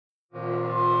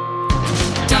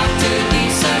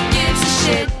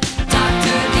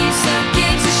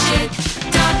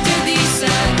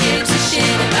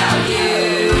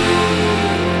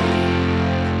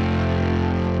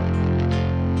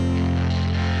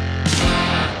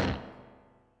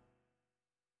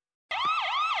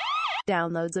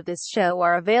Downloads of this show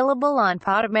are available on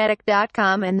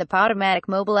Podomatic.com and the Podomatic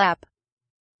mobile app.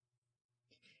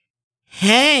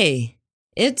 Hey,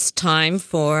 it's time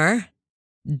for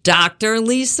Dr.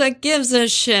 Lisa Gives a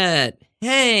Shit.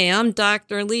 Hey, I'm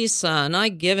Dr. Lisa, and I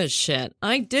give a shit.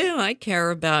 I do. I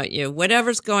care about you.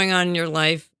 Whatever's going on in your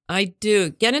life, I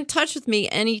do. Get in touch with me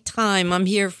anytime. I'm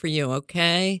here for you,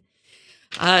 okay?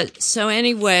 So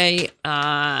anyway,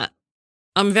 I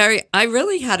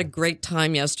really had a great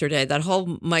time yesterday. That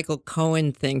whole Michael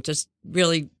Cohen thing just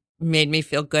really made me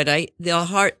feel good. I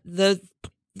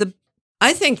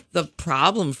think the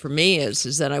problem for me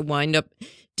is that I wind up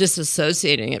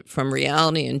disassociating it from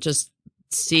reality and just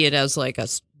see it as like a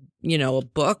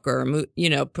book or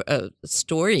a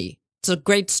story. It's a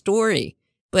great story,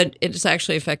 but it's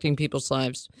actually affecting people's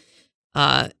lives.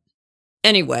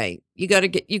 Anyway, you got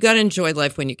to enjoy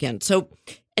life when you can. So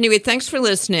anyway, thanks for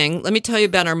listening. Let me tell you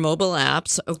about our mobile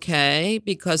apps, okay?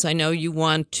 Because I know you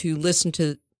want to listen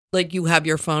to, like, you have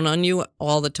your phone on you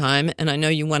all the time, and I know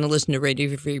you want to listen to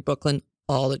Radio Free Brooklyn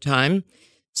all the time.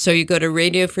 So you go to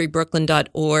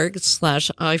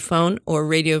radiofreebrooklyn.org/iPhone or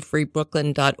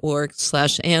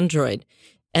radiofreebrooklyn.org/Android.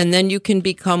 And then you can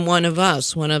become one of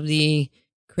us, one of the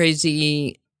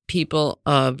crazy people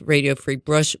of Radio Free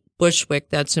Bushwick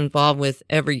that's involved with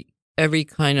every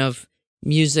kind of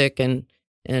music and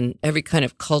every kind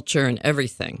of culture and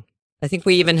everything. I think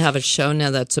we even have a show now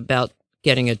that's about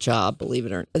getting a job, believe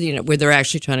it or not, where they're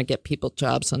actually trying to get people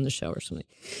jobs on the show or something.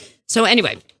 So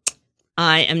anyway,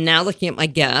 I am now looking at my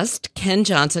guest, Ken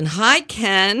Johnson. Hi,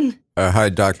 Ken. Hi,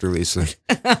 Dr. Lisa.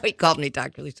 He called me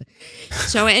Dr. Lisa.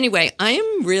 So anyway, I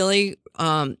am really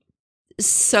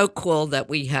so cool that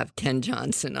we have Ken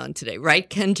Johnson on today. Right,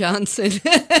 Ken Johnson?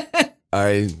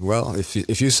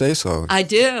 If you say so. I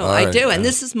do. I do. And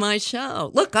this is my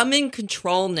show. Look, I'm in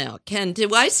control now. Ken,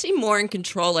 do I seem more in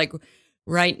control like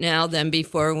right now than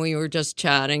before when we were just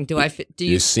chatting? Do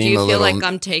you feel like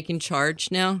I'm taking charge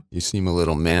now? You seem a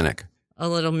little manic. A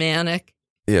little manic?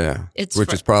 Yeah,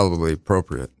 which is probably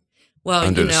appropriate. Well,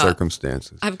 under the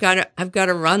circumstances. I've got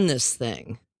to run this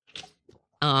thing.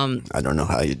 I don't know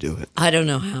how you do it. I don't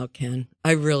know how, Ken.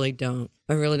 I really don't.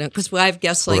 Because I have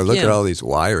guests like you. Look at all these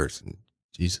wires.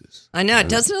 Jesus. I know.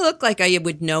 Doesn't it look like I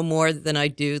would know more than I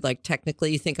do? Like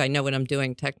technically, you think I know what I'm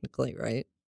doing technically, right?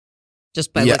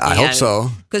 Just by looking at it. Yeah, I hope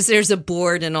so. Because there's a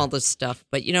board and all this stuff,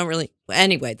 but you don't really.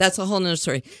 Anyway, that's a whole nother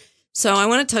story. So I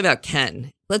want to talk about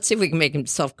Ken. Let's see if we can make him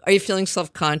Are you feeling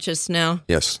self-conscious now?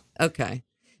 Yes. Okay.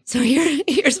 So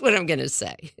here's what I'm going to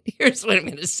say. Here's what I'm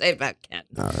going to say about Ken.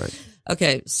 All right.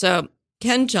 Okay. So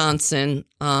Ken Johnson,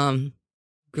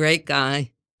 great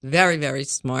guy, very, very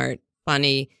smart,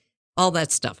 funny, all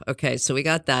that stuff. Okay. So we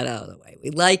got that out of the way. We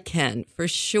like Ken for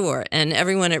sure. And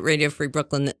everyone at Radio Free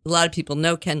Brooklyn, a lot of people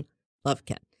know Ken, love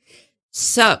Ken.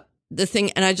 So the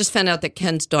thing, and I just found out that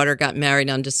Ken's daughter got married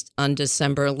on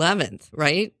December 11th,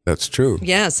 right? That's true.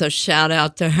 Yeah, so shout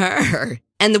out to her.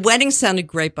 And the wedding sounded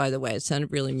great, by the way. It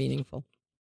sounded really meaningful.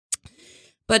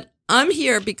 But I'm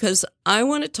here because I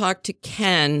want to talk to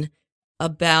Ken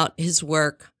about his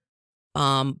work,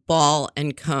 Ball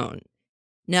and Cone.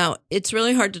 Now, it's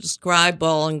really hard to describe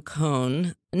Ball and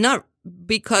Cone, not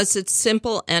because it's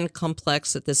simple and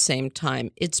complex at the same time.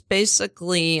 It's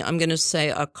basically, I'm going to say,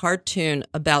 a cartoon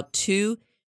about two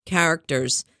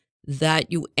characters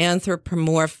that you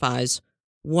anthropomorphize.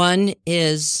 One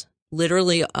is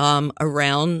literally a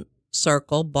round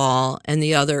circle ball, and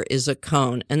the other is a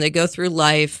cone. And they go through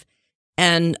life,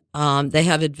 and they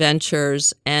have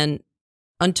adventures. And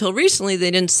until recently, they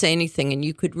didn't say anything, and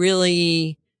you could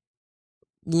really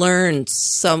learn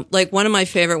some. Like one of my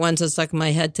favorite ones that's stuck in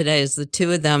my head today is the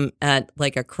two of them at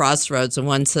like a crossroads, and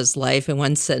one says life and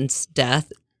one says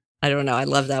death. I don't know. I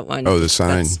love that one. Oh, the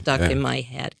sign. Got stuck in my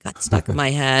head.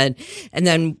 And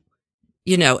then,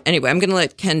 anyway, I'm going to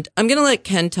let Ken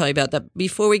tell you about that.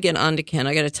 Before we get on to Ken,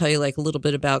 I got to tell you like a little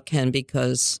bit about Ken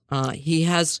because he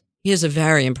has a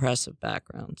very impressive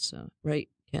background. So, right,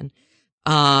 Ken?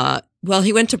 Well,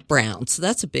 he went to Brown, so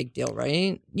that's a big deal,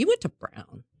 right? You went to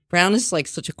Brown. Brown is like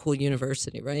such a cool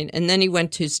university, right? And then he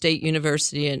went to State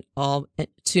University in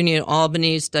SUNY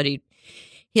Albany, studied.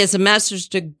 He has a master's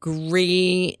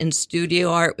degree in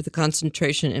studio art with a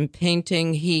concentration in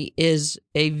painting. He is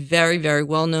a very, very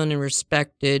well-known and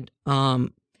respected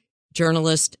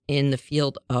journalist in the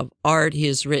field of art. He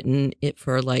has written it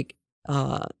for like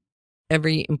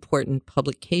every important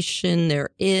publication there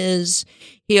is.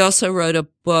 He also wrote a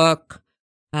book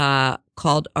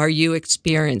called Are You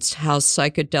Experienced? How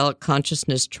Psychedelic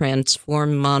Consciousness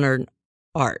Transformed Modern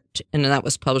Art. And that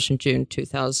was published in June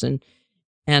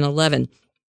 2011.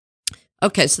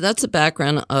 Okay, so that's the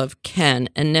background of Ken.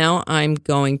 And now I'm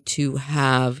going to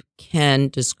have Ken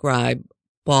describe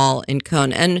Ball and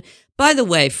Cone. And by the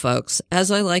way, folks,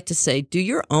 as I like to say, do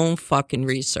your own fucking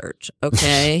research,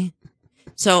 okay?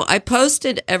 So I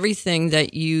posted everything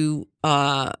that you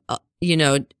I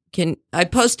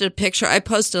posted a picture. I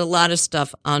posted a lot of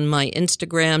stuff on my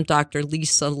Instagram, Dr.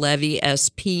 Lisa Levy,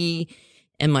 SP,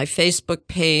 and my Facebook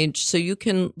page. So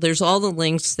there's all the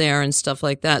links there and stuff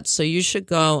like that. So you should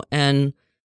go and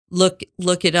look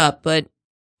it up. But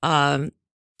so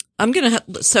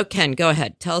Ken, go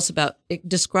ahead. Tell us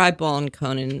describe Ball and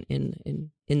Cone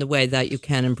in the way that you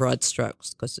can in broad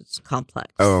strokes, because it's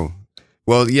complex. Oh,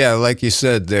 well, yeah, like you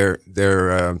said, they're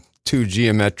two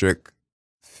geometric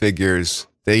figures.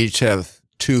 They each have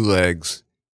two legs,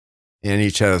 and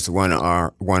each has one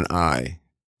eye.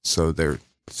 So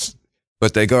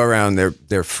but they go around.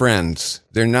 They're friends.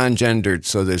 They're non-gendered,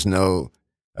 so there's no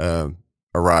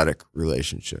erotic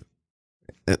relationship.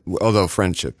 Although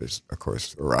friendship is, of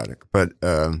course, erotic. But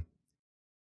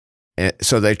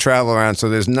so they travel around. So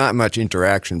there's not much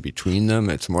interaction between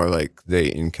them. It's more like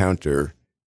they encounter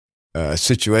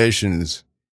situations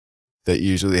that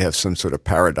usually have some sort of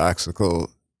paradoxical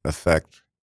effect,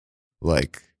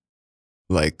 like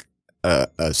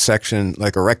a section,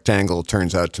 like a rectangle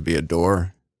turns out to be a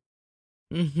door,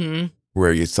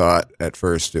 where you thought at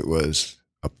first it was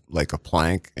like a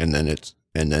plank, and then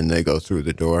they go through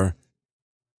the door.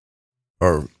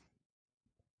 Or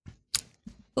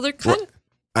well, they're kind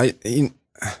they're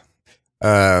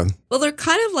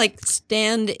kind of like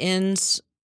stand-ins.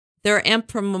 They're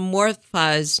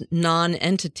anthropomorphized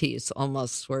non-entities,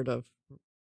 almost, sort of.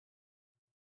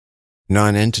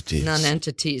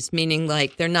 Non-entities, meaning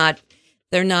like they're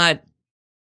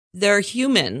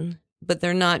human, but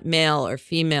they're not male or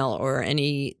female or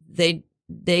any,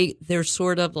 they're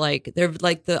sort of like, they're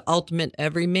like the ultimate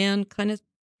everyman kind of.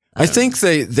 I think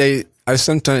I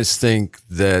sometimes think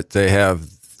that they have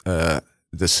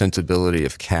the sensibility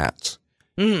of cats.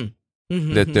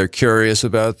 That they're curious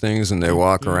about things, and they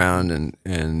walk around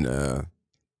and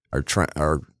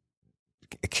are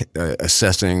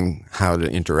assessing how to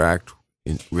interact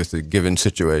with a given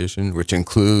situation, which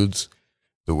includes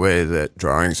the way that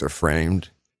drawings are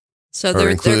framed, or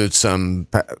includes some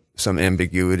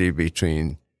ambiguity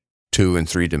between 2 and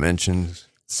 3 dimensions.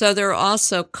 So they're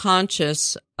also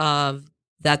conscious of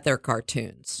that they're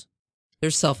cartoons.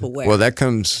 They're self-aware. Well, that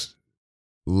comes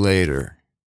later.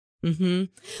 When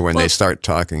they start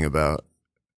talking about,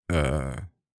 we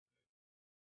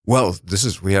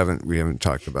haven't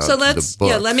talked about. So the book.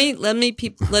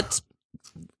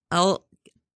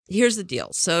 Here's the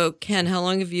deal. So Ken, how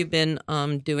long have you been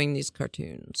doing these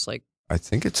cartoons? Like, I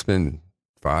think it's been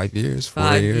 5 years.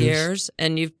 5 years,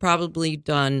 and you've probably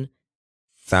done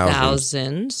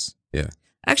thousands. Yeah.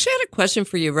 Actually, I had a question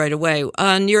for you right away.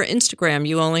 On your Instagram,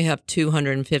 you only have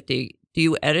 250. Do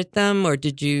you edit them, or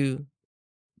did you?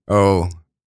 Oh.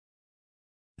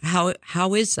 How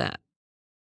is that?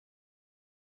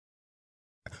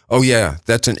 Oh yeah,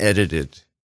 that's an edited.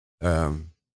 So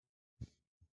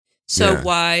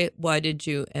yeah. Why did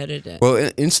you edit it? Well,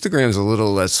 Instagram's a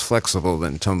little less flexible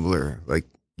than Tumblr. Like,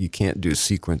 you can't do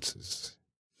sequences,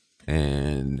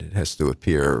 and it has to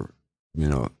appear.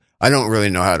 I don't really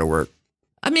know how to work.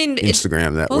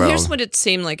 Instagram that well. Well, here's what it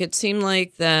seemed like. It seemed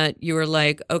like that you were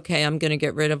like, okay, I'm going to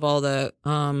get rid of all the,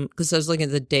 because I was looking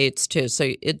at the dates too.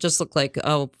 So it just looked like,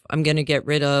 I'm going to get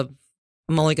rid of,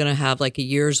 I'm only going to have like a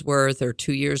year's worth or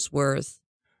 2 years worth.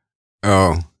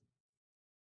 Oh,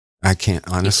 I can't,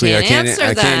 honestly, I can't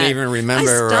even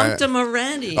remember. I stumped him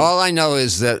already. All I know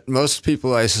is that most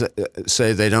people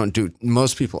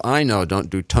most people I know don't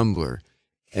do Tumblr.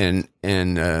 And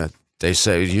they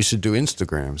say you should do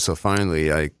Instagram. So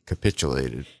finally, I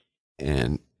capitulated,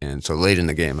 and so late in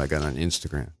the game, I got on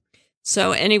Instagram.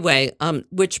 So anyway,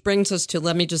 which brings us to,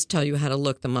 let me just tell you how to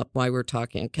look them up while we're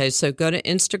talking. Okay, so go to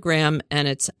Instagram, and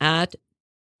it's at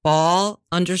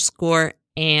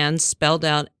ball_and spelled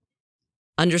out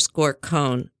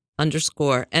 _cone_,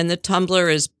 and the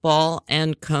Tumblr is ball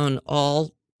and cone,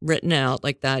 all written out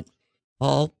like that,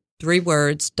 all 3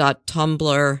 words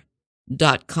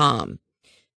 .tumblr.com.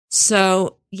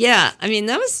 So yeah,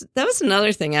 that was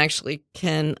another thing, actually,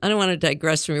 Ken. I don't want to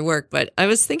digress from your work, but I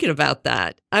was thinking about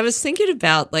that. I was thinking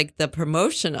about like the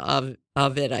promotion of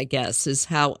it, I guess, is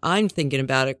how I'm thinking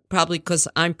about it, probably because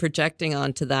I'm projecting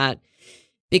onto that.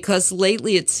 Because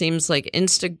lately it seems like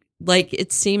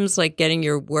it seems like getting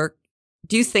your work.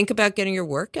 Do you think about getting your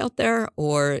work out there,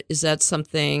 or is that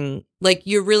something like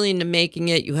you're really into making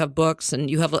it? You have books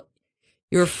and you have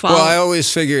your phone. Well, I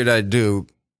always figured I'd do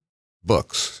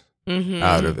books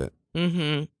out of it.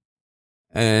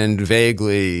 and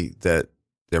vaguely that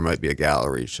there might be a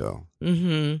gallery show.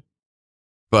 Mm-hmm.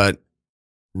 But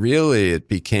really, it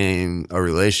became a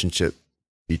relationship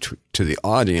to the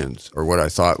audience, or what I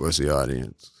thought was the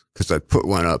audience, because I put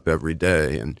one up every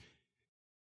day, and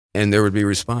there would be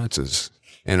responses.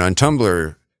 And on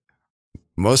Tumblr,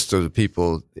 most of the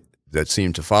people that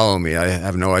seem to follow me, I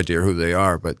have no idea who they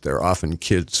are, but they're often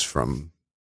kids from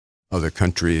other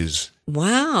countries.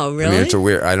 Wow, really? I mean, it's a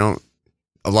weird.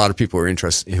 A lot of people are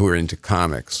interested who are into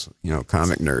comics,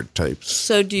 comic nerd types.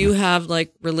 So do you have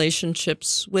like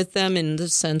relationships with them in the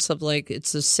sense of like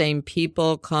it's the same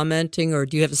people commenting, or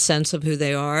do you have a sense of who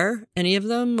they are, any of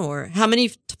them, or how many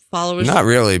followers? Not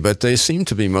really, but they seem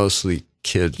to be mostly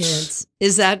kids.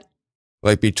 Is that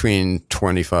like between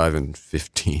 25 and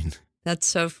 15? That's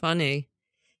so funny.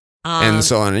 And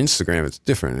so on Instagram, it's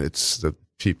different. It's the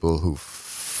people who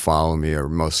follow me are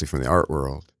mostly from the art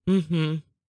world. Mm-hmm.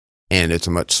 And it's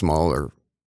a much smaller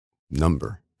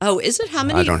number. Oh, is it? How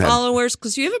many followers?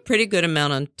 Because you have a pretty good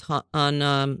amount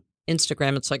on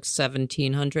Instagram. It's like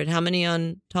 1,700. How many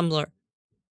on Tumblr?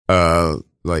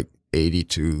 Like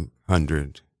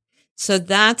 8,200. So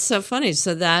that's so funny.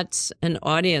 So that's an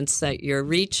audience that you're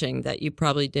reaching that you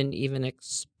probably didn't even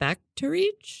expect to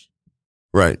reach.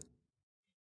 Right.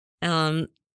 So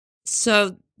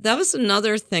that was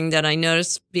another thing that I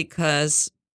noticed, because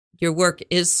your work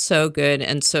is so good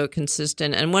and so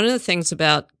consistent. And one of the things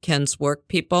about Ken's work,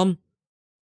 people,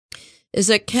 is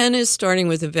that Ken is starting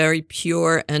with a very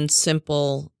pure and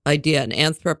simple idea, an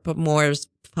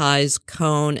anthropomorphized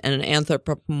cone and an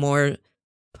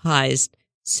anthropomorphized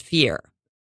sphere.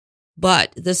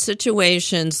 But the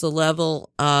situations, the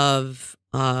level of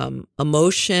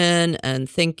emotion and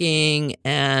thinking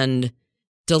and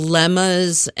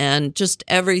dilemmas and just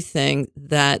everything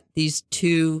that these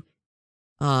two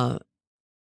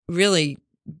really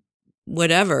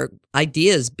whatever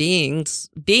ideas, beings,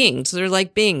 they're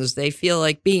like beings. They feel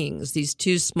like beings. These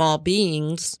two small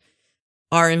beings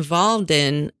are involved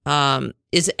in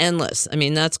is endless. I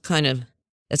mean, that's kind of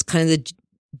the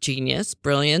genius,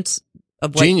 brilliance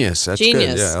of what genius. That's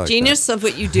genius, good. Yeah, I like genius that. of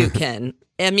what you do, Ken.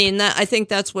 I mean, I think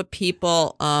that's what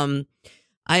people.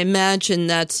 I imagine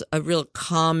that's a real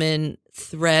common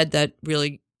thread that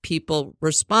really people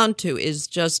respond to, is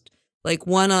just like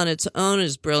one on its own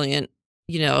is brilliant,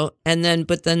 and then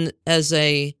as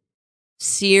a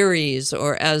series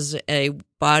or as a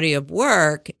body of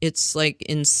work, it's like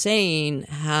insane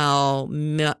how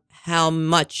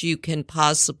much you can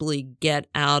possibly get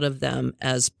out of them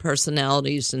as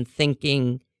personalities and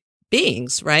thinking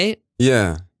beings, right?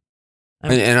 Yeah.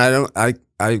 And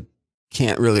I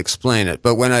can't really explain it,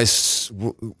 but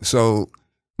so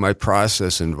my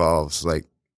process involves I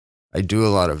do a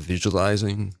lot of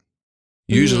visualizing.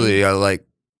 Usually I like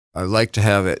to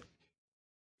have it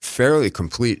fairly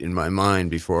complete in my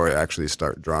mind before I actually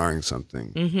start drawing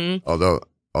something. Mm-hmm. Although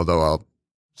I'll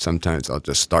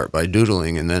just start by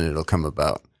doodling and then it'll come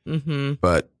about. Mm-hmm.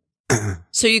 But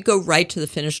so you go right to the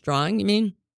finished drawing, you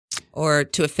mean? Or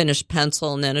to a finished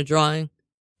pencil and then a drawing?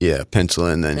 Yeah, pencil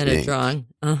and then ink. A drawing.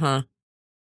 Uh-huh.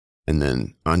 And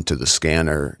then onto the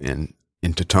scanner and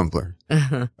into Tumblr.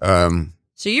 Uh-huh.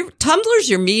 So Tumblr's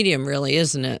your medium, really,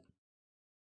 isn't it?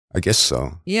 I guess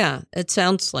so. Yeah, it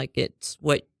sounds like it's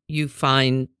what you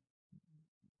find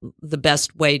the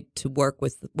best way to work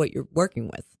with what you're working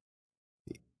with.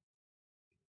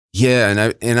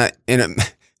 Yeah, and I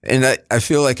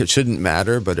feel like it shouldn't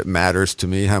matter, but it matters to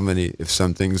me if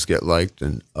some things get liked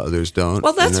and others don't.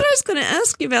 Well, that's what I was going to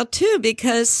ask you about too,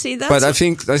 because But I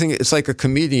think it's like a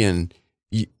comedian.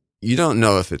 You don't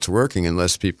know if it's working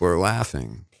unless people are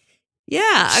laughing.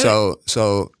 Yeah. So,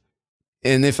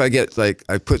 and if I get I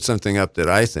put something up that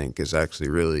I think is actually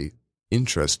really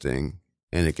interesting,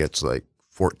 and it gets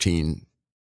 14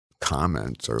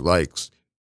 comments or likes,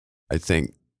 I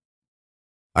think,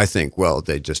 well,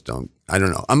 they just don't. I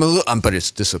don't know. But it's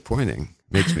disappointing.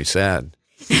 Makes me sad.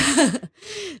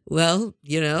 Well,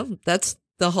 that's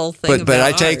the whole thing. But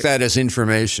I take that as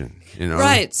information.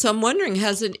 Right. So I'm wondering,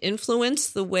 has it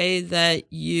influenced the way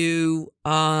that you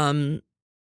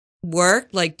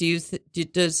work? Do you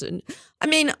I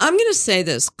mean, I'm going to say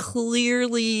this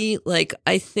clearly.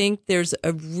 I think there's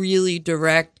a really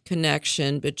direct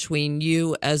connection between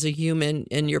you as a human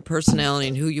and your personality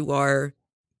and who you are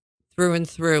through and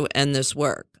through, and this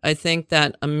work. I think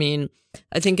that, in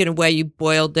a way you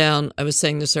boiled down, I was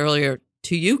saying this earlier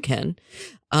to you, Ken,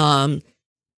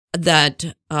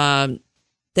 that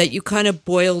you kind of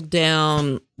boiled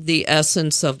down the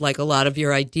essence of a lot of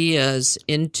your ideas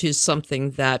into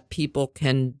something that people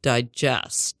can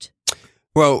digest.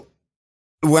 Well,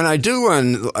 when I do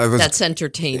one, that's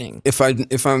entertaining. If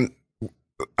I'm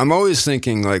I'm always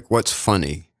thinking like, what's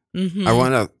funny? Mm-hmm. I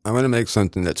want to make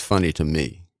something that's funny to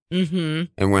me. Mm-hmm.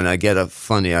 And when I get a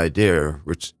funny idea,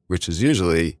 which is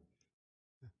usually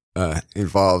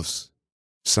involves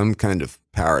some kind of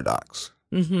paradox,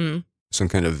 Mm-hmm. some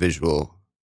kind of visual,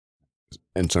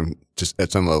 and just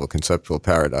at some level conceptual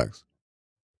paradox,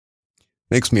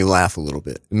 makes me laugh a little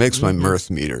bit. It makes my mirth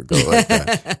meter go like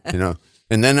that, you know.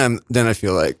 And then I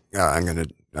feel like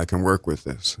I can work with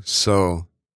this. So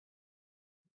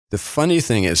the funny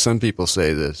thing is, some people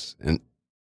say this, and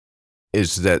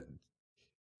is that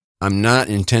I'm not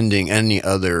intending any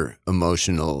other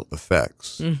emotional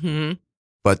effects, Mm-hmm.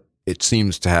 but it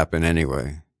seems to happen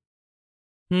anyway.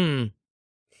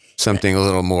 Something a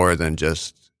little more than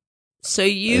just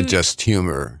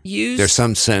humor. There's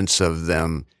some sense of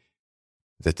them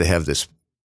that they have this.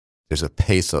 There's a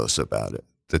pathos about it,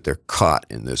 that they're caught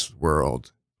in this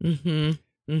world,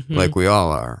 like we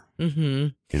all are. Mm-hmm.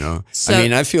 You know, So, I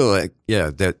mean, I feel like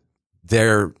that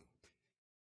their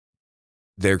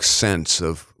sense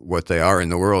of what they are in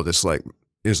the world is like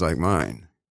mine.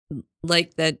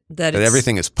 like that That it's,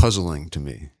 everything is puzzling to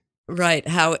me. right?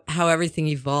 How everything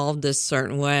evolved a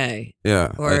certain way,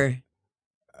 Yeah. or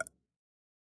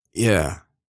yeah.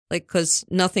 like because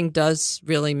nothing does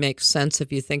really make sense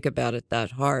if you think about it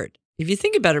that hard. If you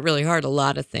think about it really hard, a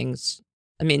lot of things.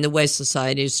 I mean, the way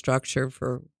society is structured,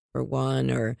 for one,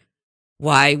 or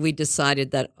why we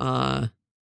decided that, why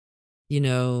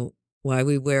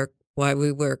we wear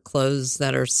clothes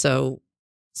that are so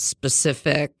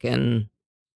specific and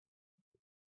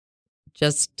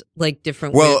just like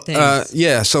different weird things.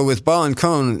 Yeah. So with Ball and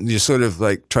Cone, you sort of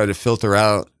like try to filter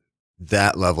out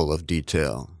that level of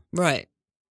detail. Right.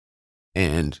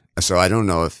 And so I don't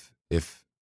know if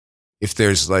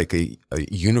there's like a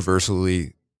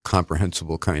universally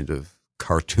comprehensible kind of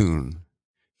cartoon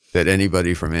that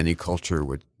anybody from any culture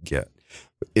would get.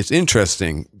 It's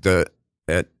interesting that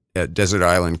at Desert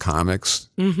Island Comics,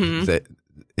 that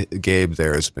Gabe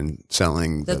there has been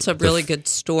selling. That's a really good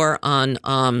store on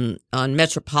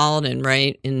Metropolitan,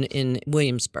 right, in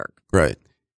Williamsburg. Right.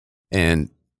 And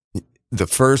the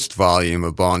first volume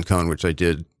of Ball and Cone, which I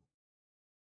did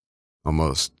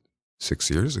almost 6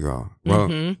 years ago,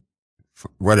 well,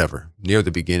 whatever, near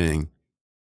the beginning,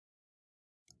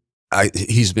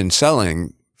 he's been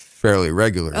selling fairly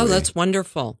regularly. Oh, that's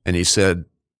wonderful. And he said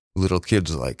little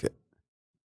kids like it.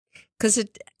 Because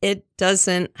it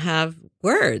doesn't have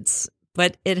words,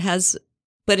 but it has.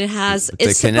 But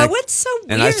what's so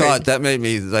weird? And I thought that made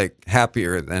me like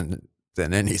happier than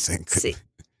anything. See,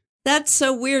 that's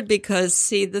so weird because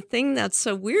the thing that's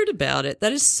so weird about it,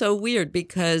 that is so weird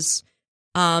because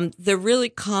they're really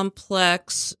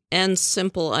complex and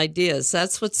simple ideas.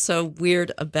 That's what's so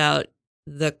weird about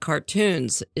the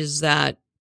cartoons, is that.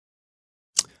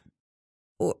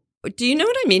 Do you know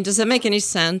what I mean? Does that make any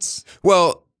sense?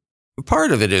 Well,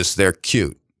 part of it is they're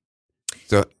cute.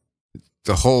 The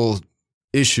whole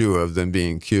issue of them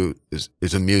being cute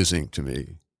is amusing to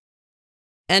me.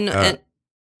 And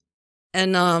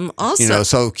also,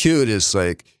 so cute is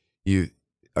like a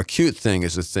cute thing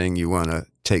is a thing you want to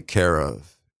take care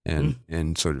of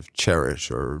and sort of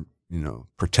cherish or,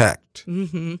 protect.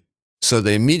 Mm-hmm. So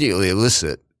they immediately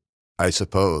elicit, I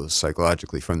suppose,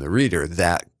 psychologically from the reader,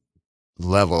 that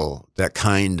level, that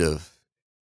kind of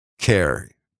care.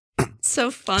 So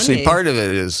funny. See, part of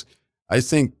it is, I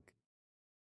think,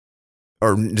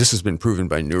 or this has been proven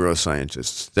by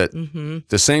neuroscientists, that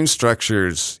the same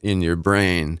structures in your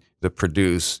brain that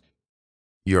produce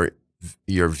your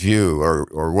view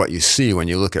or what you see when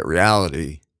you look at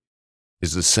reality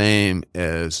is the same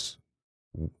as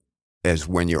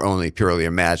when you're only purely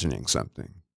imagining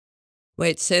something.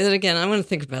 Wait, say that again. I want to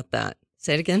think about that.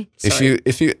 Say it again. Sorry.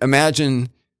 If you imagine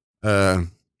a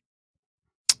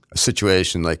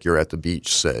situation like you're at the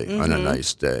beach, say, on a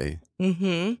nice day,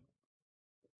 in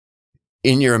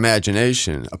your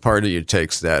imagination, a part of you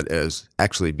takes that as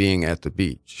actually being at the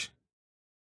beach.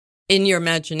 In your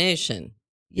imagination,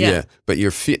 yeah. But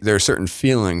there are certain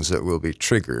feelings that will be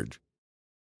triggered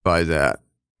by that,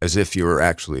 as if you were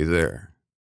actually there.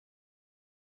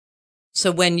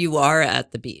 So when you are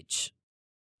at the beach.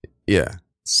 Yeah.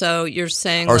 So you're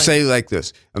saying, or say like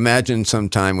this: imagine some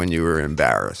time when you were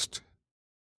embarrassed.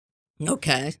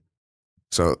 Okay.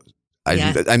 So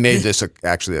I made this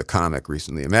actually a comic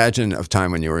recently. Imagine a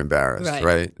time when you were embarrassed,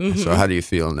 right? Mm-hmm. So how do you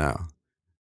feel now?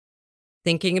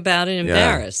 Thinking about it,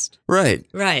 embarrassed. Yeah.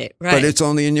 Right. But it's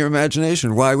only in your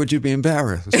imagination. Why would you be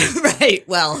embarrassed? Right.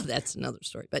 Well, that's another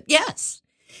story. But yes.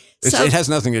 It has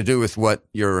nothing to do with what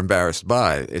you're embarrassed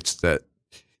by. It's that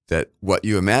what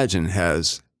you imagine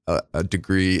has a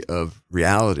degree of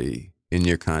reality in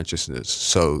your consciousness.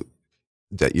 So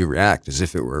that you react as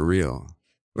if it were real.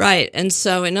 Right. And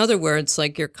so, in other words,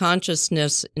 like your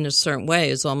consciousness in a certain way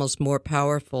is almost more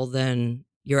powerful than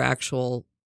your actual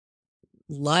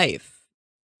life,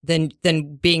 than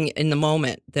being in the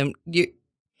moment, than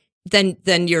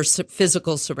your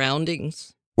physical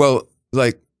surroundings. Well,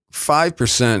 like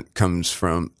 5% comes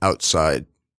from outside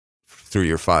through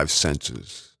your five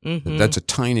senses. Mm-hmm. That's a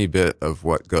tiny bit of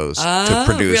what goes to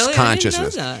produce really?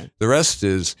 consciousness. I didn't know that. The rest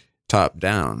is top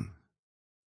down.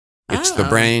 It's the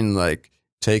brain like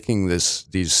taking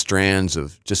these strands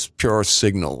of just pure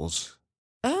signals.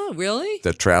 Oh, really?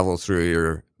 That travel through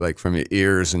your, like from your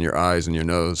ears and your eyes and your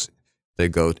nose. They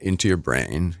go into your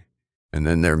brain, and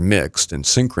then they're mixed and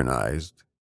synchronized.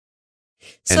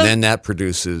 And then that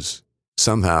produces,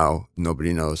 somehow,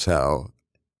 nobody knows how,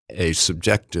 a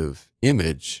subjective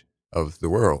image of the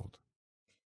world.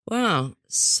 Wow.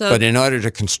 But in order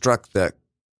to construct that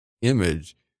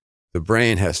image, the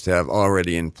brain has to have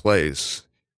already in place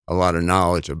a lot of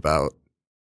knowledge about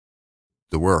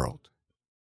the world.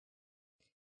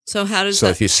 So how does So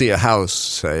that... if you see a house,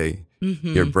 say,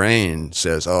 Mm-hmm. your brain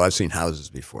says, oh, I've seen houses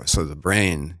before. So the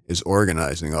brain is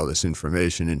organizing all this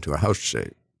information into a house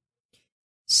shape.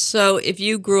 So if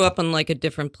you grew up on like a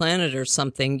different planet or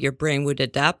something, your brain would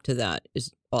adapt to that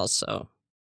is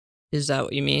that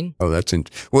what you mean? Oh,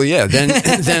 well, yeah. Then,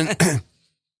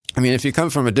 I mean, if you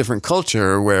come from a different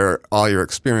culture where all your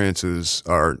experiences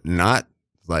are not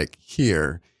like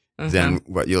here, then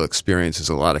what you'll experience is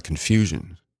a lot of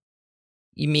confusion.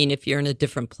 You mean if you're in a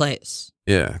different place?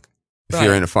 Yeah. If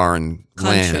you're in a foreign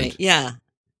country, land. yeah.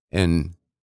 And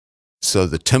so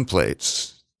the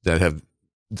templates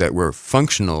that were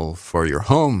functional for your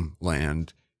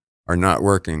homeland are not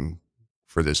working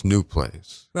for this new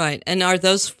place. Right. And are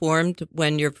those formed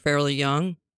when you're fairly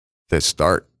young? They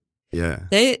start, yeah.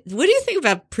 What do you think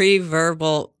about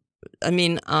pre-verbal? I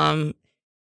mean, a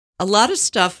lot of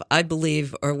stuff I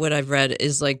believe, or what I've read,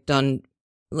 is like done,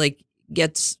 like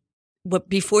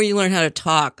before you learn how to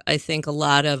talk, I think a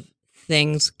lot of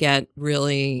things get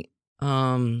really,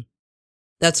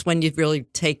 that's when you really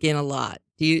take in a lot.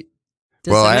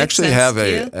 Well, I actually have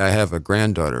a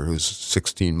granddaughter who's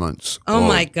 16 months old. Oh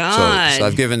my God. So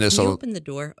I've given this open the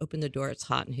door. Open the door. It's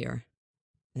hot in here.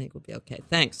 I think we'll be okay.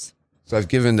 Thanks. So I've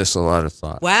given this a lot of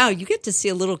thought. Wow, you get to see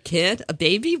a little kid, a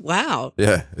baby? Wow.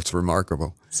 Yeah, it's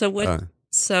remarkable. So what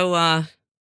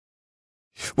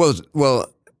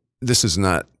Well, this is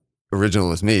not original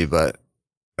with me, but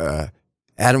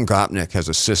Adam Gopnik has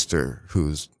a sister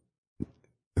whose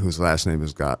last name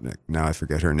is Gopnik. Now I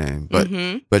forget her name,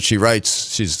 but she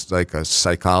writes. She's like a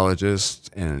psychologist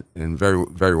and very,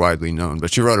 very widely known.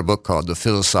 But she wrote a book called The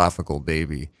Philosophical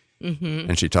Baby,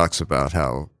 and she talks about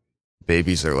how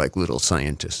babies are like little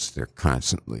scientists. They're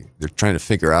trying to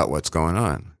figure out what's going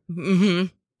on. Mm-hmm.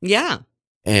 Yeah,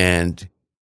 and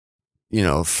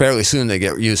fairly soon they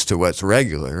get used to what's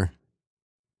regular.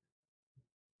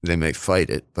 They may fight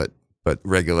it, but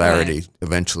regularity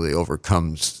eventually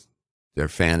overcomes their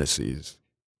fantasies,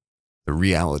 the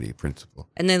reality principle.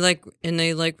 And they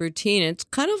like routine. It's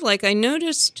kind of like I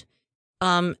noticed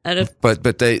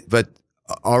but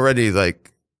already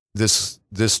like this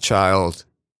child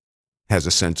has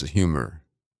a sense of humor.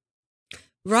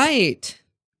 Right.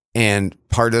 And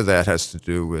part of that has to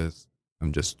do with,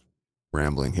 I'm just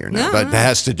rambling here now, No. but it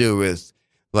has to do with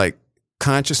like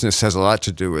consciousness has a lot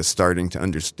to do with starting to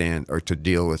understand or to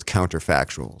deal with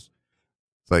counterfactuals.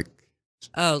 Like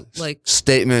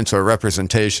statements or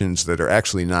representations that are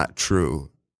actually not true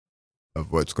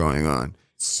of what's going on.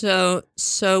 So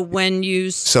when you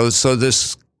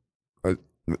this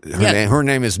her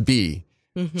name is B.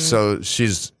 Mm-hmm. So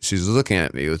she's looking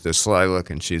at me with this sly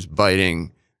look, and she's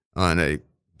biting on a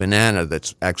banana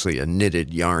that's actually a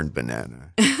knitted yarn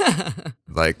banana.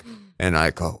 And I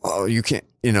go, oh, you can't,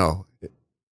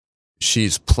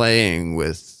 she's playing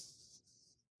with.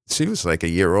 She was like a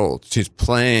year old. She's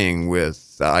playing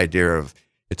with the idea of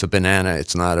it's a banana,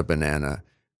 it's not a banana,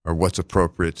 or what's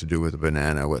appropriate to do with a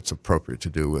banana, what's appropriate to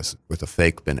do with a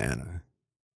fake banana.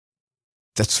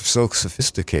 That's so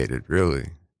sophisticated, really.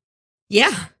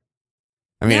 Yeah.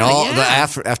 I mean,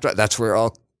 after that's where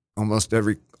almost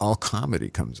all comedy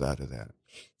comes out of that.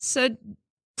 So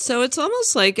it's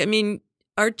almost like, I mean,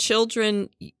 our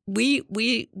children,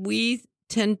 we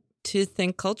tend to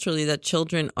think culturally that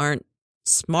children aren't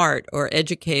smart or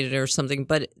educated or something,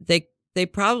 but they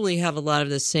probably have a lot of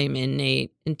the same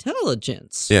innate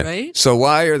intelligence, right? So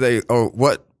why are they,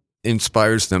 what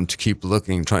inspires them to keep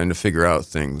looking, trying to figure out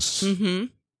things? Mm-hmm.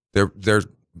 They're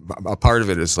a part of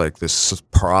it is like this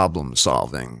problem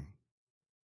solving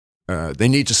they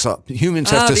need to solve.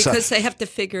 Humans have to because they have to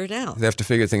figure it out. They have to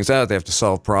figure things out. They have to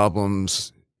solve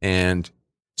problems. And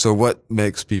so what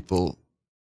makes people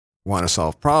want to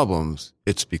solve problems?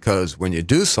 It's because when you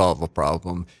do solve a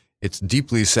problem, it's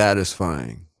deeply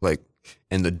satisfying.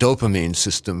 And the dopamine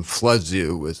system floods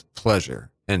you with pleasure,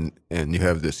 and you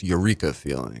have this eureka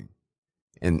feeling.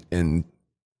 And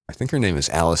I think her name is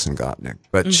Alison Gopnik,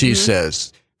 but she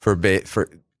says for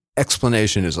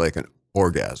explanation is like an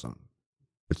orgasm.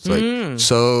 It's like,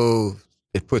 so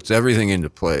it puts everything into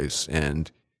place.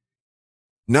 And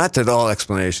not that all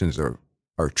explanations are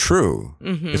true.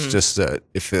 It's just that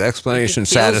if the explanation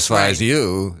satisfies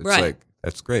you, it's like,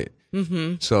 that's great.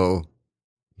 So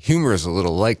humor is a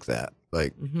little like that.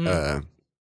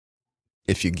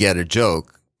 If you get a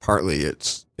joke, partly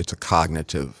it's a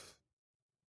cognitive,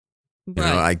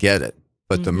 I get it.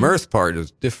 But the mirth part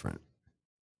is different.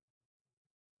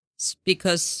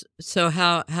 Because, so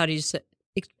how do you say,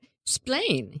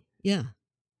 explain? Yeah.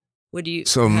 What do you?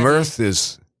 So mirth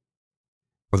is,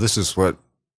 this is what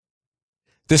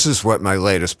my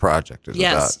latest project is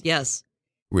about. Yes.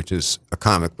 Which is a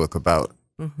comic book about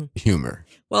humor.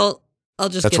 Well,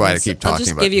 That's why I keep talking about it. I'll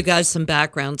just give you guys some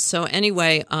background. So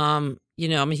anyway, I'm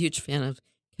a huge fan of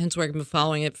Ken's work. I've been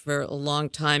following it for a long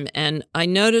time. And I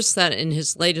noticed that in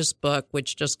his latest book,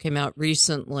 which just came out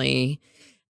recently,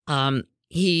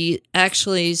 he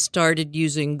actually started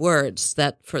using words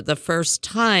that for the first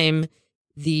time,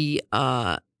 the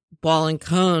Ball and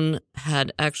Cone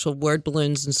had actual word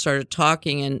balloons and started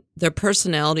talking, and their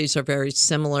personalities are very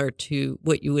similar to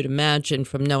what you would imagine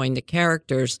from knowing the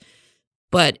characters.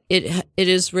 But it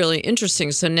is really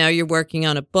interesting. So now you're working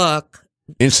on a book.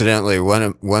 Incidentally, one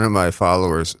of my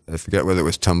followers, I forget whether it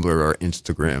was Tumblr or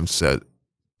Instagram,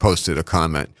 posted a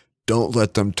comment, "Don't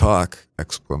let them talk!"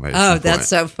 exclamation point. That's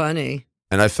so funny.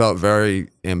 And I felt very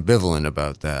ambivalent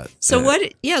about that. So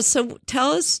So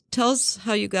tell us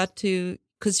how you got to,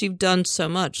 because you've done so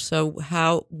much. So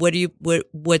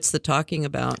what's the talking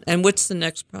about, and what's the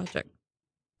next project?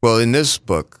 Well, in this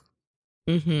book,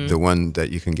 the one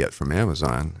that you can get from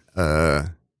Amazon,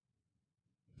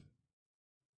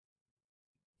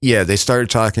 they started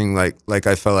talking like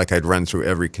I felt like I'd run through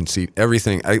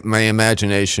everything. My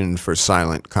imagination for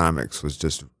silent comics was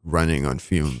just running on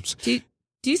fumes.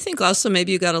 Do you think also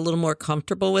maybe you got a little more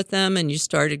comfortable with them and you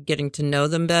started getting to know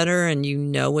them better, and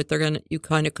what you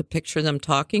kind of could picture them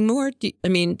talking more?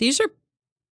 These are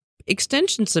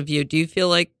extensions of you. Do you feel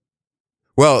like?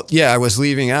 Well, yeah, I was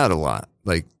leaving out a lot,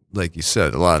 like you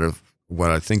said, a lot of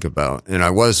what I think about. And I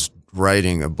was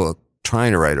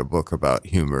trying to write a book about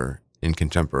humor in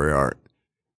contemporary art,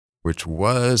 which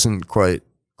wasn't quite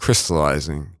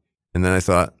crystallizing. And then I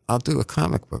thought, I'll do a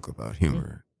comic book about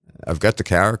humor. I've got the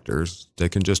characters. They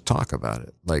can just talk about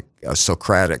it, like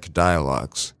Socratic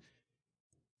dialogues.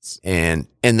 And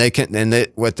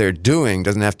what they're doing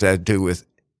doesn't have to do with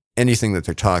anything that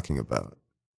they're talking about.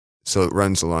 So it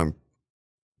runs along,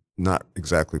 not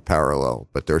exactly parallel,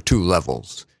 but there are two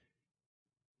levels.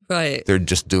 Right. They're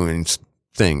just doing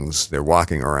things. They're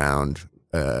walking around.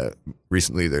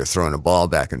 Recently, they're throwing a ball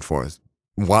back and forth.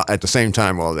 At the same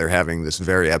time, while they're having this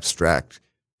very abstract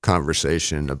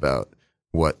conversation about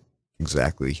what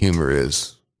exactly humor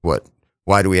is,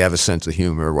 why do we have a sense of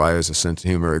humor? Why is a sense of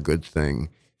humor a good thing?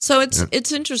 So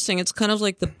it's interesting. It's kind of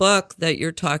like the book that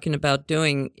you're talking about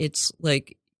doing. It's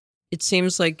like, it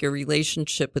seems like your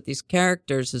relationship with these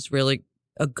characters is really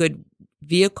a good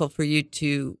vehicle for you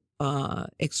to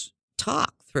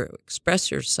talk through, express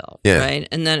yourself, right?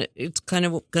 And then it's kind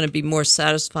of going to be more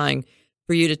satisfying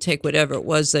for you to take whatever it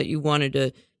was that you wanted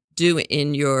to do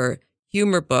in your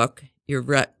humor book,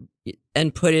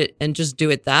 and put it and just do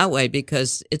it that way,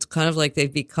 because it's kind of like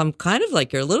they've become kind of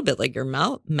like a little bit like your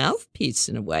mouthpiece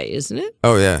in a way, isn't it?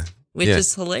 Oh yeah, which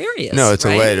is hilarious. No, it's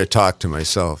right? a way to talk to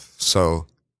myself. So,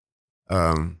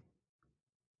 I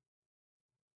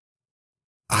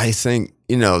think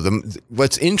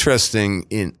what's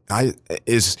interesting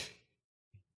is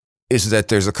that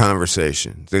there's a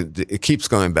conversation. It keeps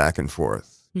going back and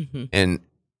forth, and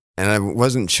I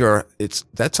wasn't sure.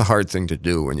 That's a hard thing to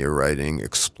do when you're writing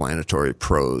explanatory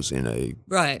prose in a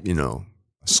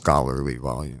scholarly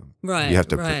volume. Right. You have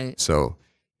to. So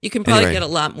you can probably get a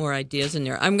lot more ideas in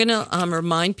there. I'm going to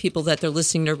remind people that they're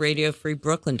listening to Radio Free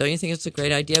Brooklyn. Don't you think it's a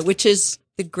great idea? Which is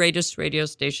the greatest radio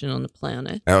station on the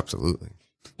planet. Absolutely.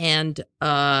 And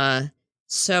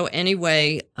so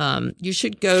anyway, you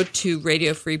should go to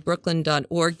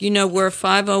radiofreebrooklyn.org. We're a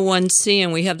 501c,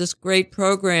 and we have this great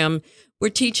program. We're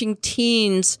teaching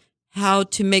teens how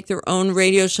to make their own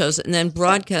radio shows and then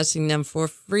broadcasting them for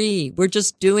free. We're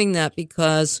just doing that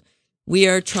because we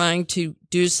are trying to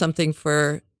do something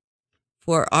for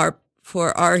for our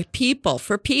people,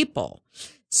 for people.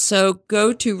 So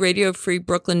go to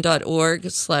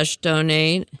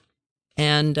radiofreebrooklyn.org/donate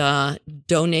and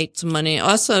donate some money.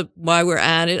 Also, while we're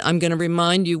at it, I'm going to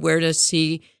remind you where to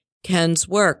see Ken's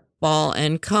work, Ball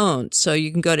and Cone. So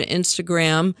you can go to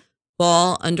Instagram,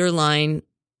 ball underline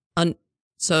the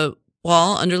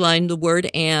word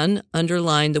and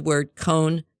underline the word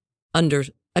cone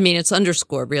it's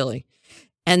underscore really.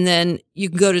 And then you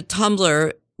can go to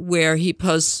Tumblr where he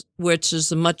posts, which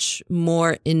is a much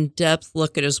more in-depth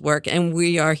look at his work. And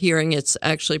we are hearing it's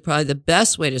actually probably the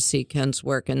best way to see Ken's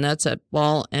work. And that's at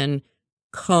ball and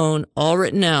cone, all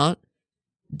written out,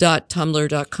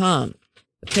 .tumblr.com.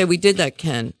 Okay, we did that,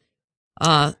 Ken.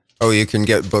 You can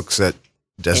get books at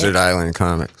Desert Island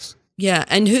Comics. Yeah,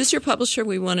 and who's your publisher?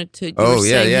 We wanted to.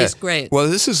 He's great. Well,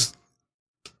 this is.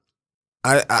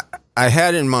 I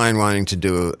had in mind wanting to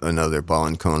do another Ball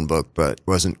and Cone book, but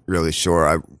wasn't really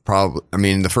sure.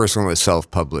 The first one was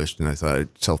self-published, and I thought I'd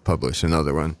self-publish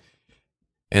another one.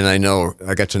 And I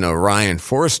got to know Ryan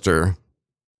Forster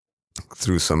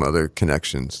through some other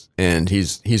connections, and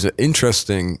he's an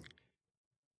interesting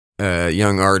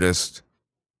young artist,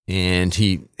 and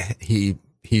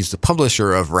he's the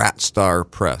publisher of Rat Star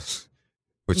Press,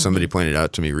 which somebody pointed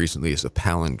out to me recently is a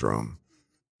palindrome.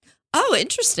 Oh,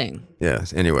 interesting.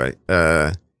 Yes. Anyway,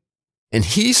 and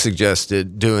he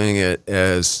suggested doing it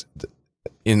as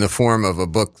in the form of a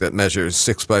book that measures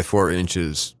 6 by 4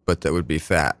 inches, but that would be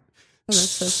fat. Oh, that's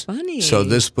so funny. So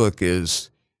this book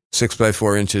is 6 by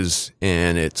 4 inches,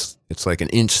 and it's like an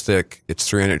inch thick. It's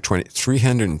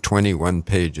 321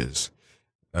 pages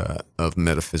of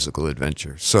metaphysical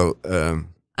adventure. So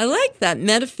I like that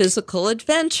metaphysical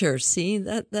adventure. See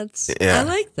I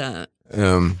like that.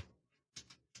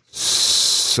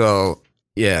 So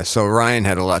Ryan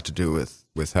had a lot to do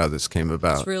with how this came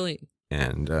about. It's really,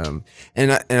 and I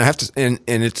have to, and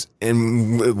it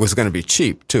was going to be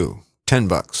cheap too,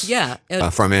 $10. Yeah,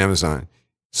 from Amazon.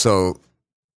 So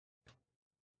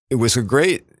it was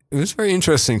very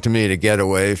interesting to me to get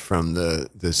away from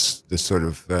this sort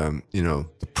of the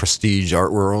prestige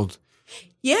art world.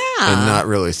 Yeah, and not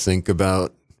really think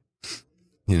about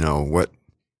what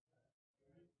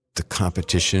the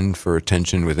competition for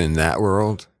attention within that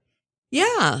world.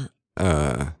 Yeah.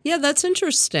 That's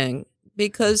interesting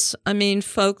because,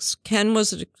 folks, Ken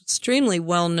was an extremely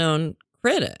well-known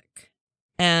critic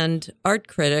and art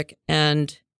critic,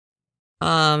 and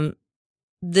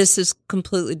this is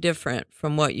completely different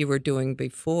from what you were doing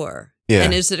before. Yeah.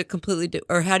 And is it a completely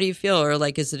or how do you feel? Or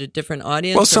is it a different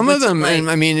audience? Well, some of them,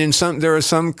 there are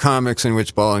some comics in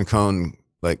which Ball and Cone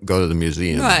go to the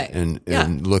museum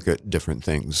and look at different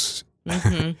things.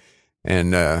 Mm-hmm.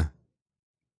 And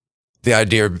the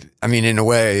idea, in a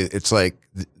way, it's like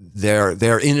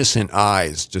they're innocent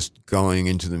eyes just going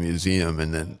into the museum,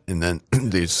 and then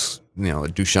these, a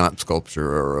Duchamp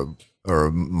sculpture or a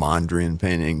Mondrian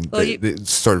painting. Well,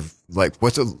 it's sort of like,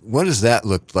 what does that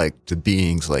look like to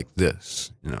beings like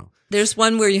this? There's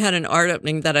one where you had an art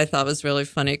opening that I thought was really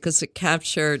funny because it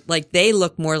captured, they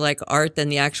look more like art than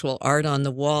the actual art on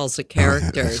the walls, the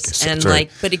characters. And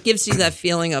but it gives you that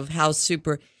feeling of how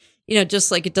super, just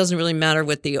like it doesn't really matter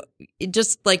what the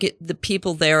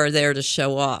people there are there to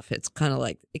show off. It's kind of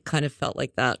it kind of felt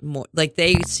like that more,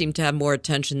 they seem to have more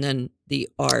attention than the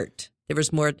art. There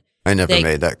was more. I never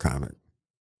made that comment.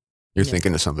 You're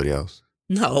thinking of somebody else.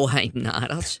 No, I'm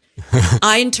not.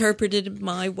 I interpreted it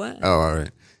my way. Oh, all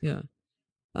right. Yeah.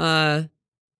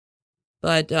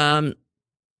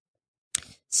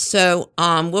 So,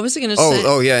 what was I going to say?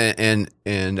 Oh, yeah. And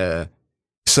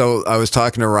so I was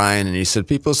talking to Ryan, and he said,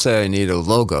 people say I need a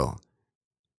logo.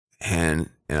 And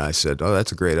I said, oh,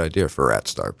 that's a great idea for Rat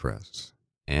Star Press.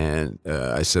 And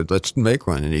I said, let's make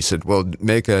one. And he said, well,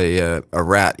 make a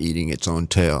rat eating its own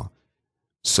tail.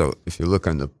 So if you look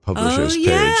on the publisher's page.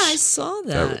 I saw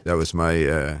that. That was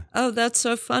my... that's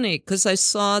so funny, because I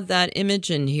saw that image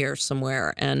in here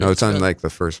somewhere. And no, it's on the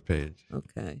first page.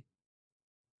 Okay.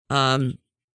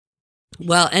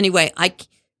 Well, anyway,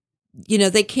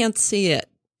 they can't see it.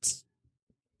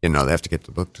 They have to get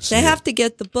the book to see it. They have to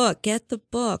get the book. Get the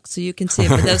book so you can see it.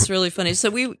 But that's really funny.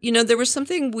 So there was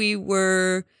something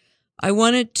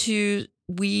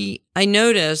I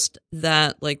noticed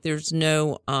that there's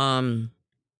no,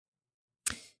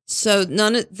 so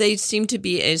they seem to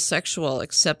be asexual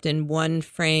except in one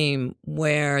frame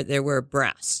where there were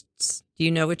breasts. Do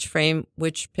you know which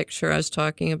picture I was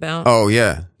talking about? Oh,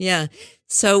 yeah. Yeah.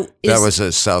 So that was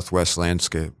a Southwest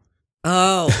landscape.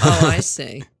 Oh, I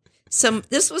see. So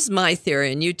this was my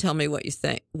theory, and you tell me what you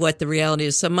think, what the reality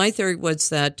is. So my theory was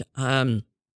that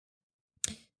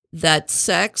that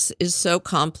sex is so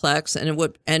complex and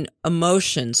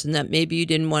emotions, and that maybe you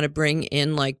didn't want to bring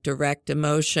in like direct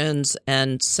emotions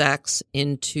and sex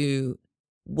into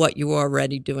what you were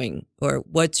already doing, or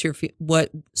what's your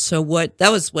what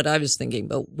that was what I was thinking,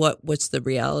 but what's the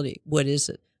reality? What is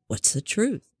it? What's the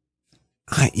truth?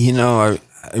 I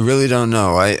really don't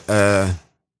know.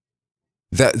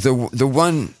 That the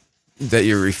one that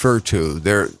you refer to,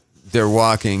 they're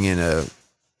walking in a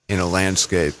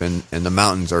landscape, and the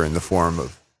mountains are in the form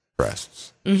of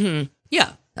breasts. Mm-hmm.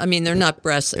 Yeah, I mean they're not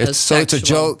breasts. So it's a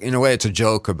joke in a way. It's a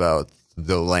joke about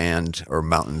the land or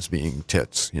mountains being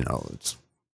tits.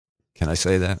 Can I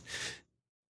say that?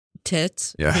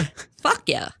 Tits? Yeah. Fuck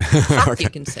yeah. Fuck, Okay. you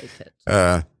can say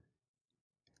tits.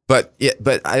 But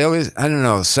I don't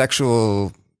know,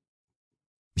 sexual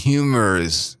humor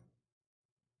is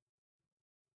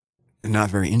not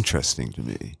very interesting to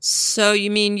me. So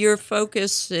you mean your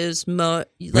focus is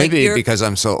Maybe because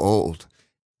I'm so old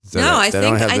that No, I I think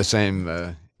don't have the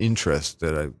same interest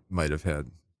that I might have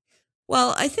had.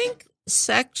 Well, I think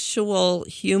sexual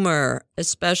humor,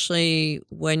 especially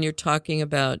when you're talking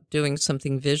about doing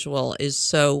something visual, is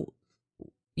so,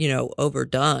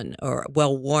 overdone or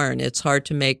well worn. It's hard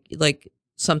to make like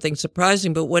something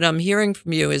surprising. But what I'm hearing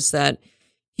from you is that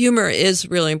humor is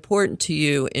really important to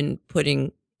you in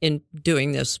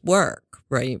doing this work,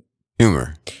 right?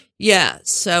 Humor. Yeah.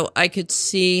 So I could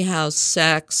see how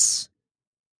sex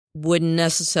wouldn't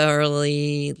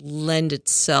necessarily lend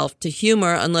itself to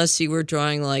humor unless you were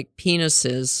drawing like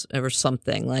penises or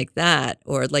something like that,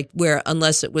 or like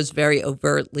unless it was very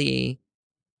overtly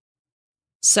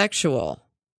sexual.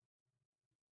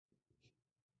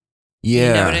 Yeah.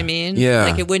 You know what I mean? Yeah.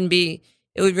 Like it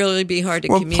would really be hard to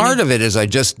Well, communicate. part of it is I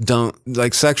just don't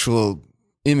like sexual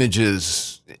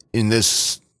images in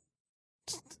this.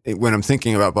 When I'm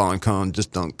thinking about Ball and Cone,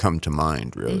 just don't come to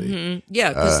mind really. Mm-hmm. Yeah,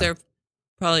 because they're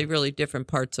probably really different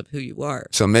parts of who you are.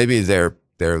 So maybe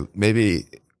maybe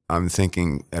I'm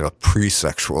thinking at a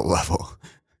pre-sexual level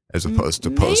as opposed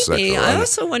to post-sexual. Maybe. I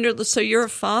also wonder. So you're a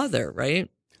father, right?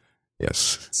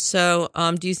 Yes. So,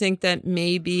 do you think that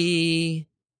maybe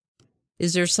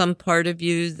is there some part of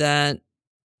you that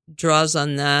draws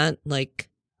on that? Like,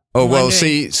 Oh well,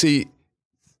 wondering- see,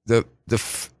 the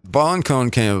Ball and Cone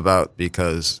came about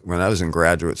because when I was in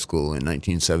graduate school in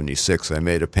 1976, I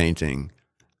made a painting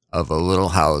of a little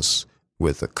house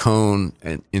with a cone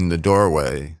and in the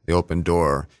doorway, the open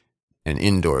door, and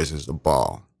indoors is a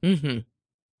ball. Mm-hmm.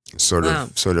 Sort Wow. of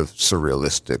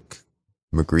surrealistic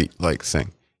Magritte-like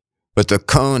thing. But the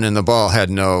cone and the ball had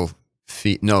no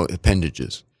feet, no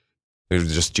appendages. They were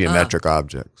just geometric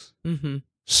objects. Mm-hmm.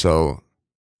 So,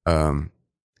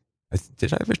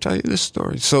 did I ever tell you this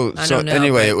story? So I don't know,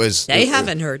 anyway, but it was. They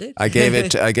haven't heard it. I gave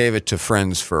it to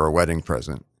friends for a wedding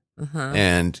present, Uh-huh.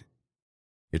 and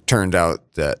it turned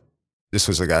out that this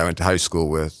was a guy I went to high school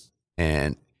with,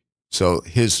 and so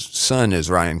his son is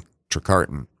Ryan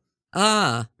Trecarton.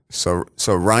 Ah. So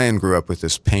Ryan grew up with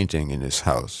this painting in his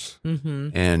house, Mm-hmm.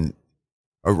 and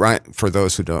Ryan, for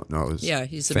those who don't know, is Yeah,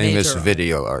 he's a famous major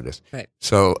video artist. Right.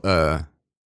 So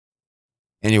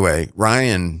anyway,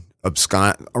 Ryan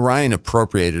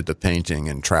appropriated the painting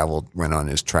and went on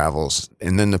his travels,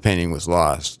 and then the painting was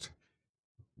lost.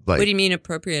 Like, What do you mean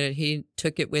appropriated? He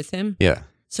took it with him? yeah.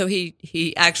 So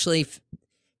he actually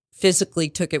physically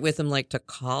took it with him, like to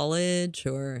college,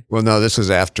 or Well, no, this was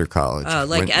after college.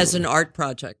 as an art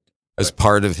project. as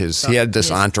part of his. He had this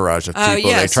Yes. entourage of Oh,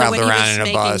 people. yeah, They so traveled when he around was in a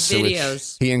making bus.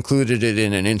 videos. He included it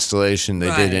in an installation they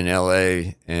did Right. in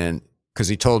L.A. and because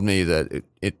he told me that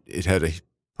it had a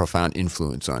profound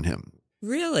influence on him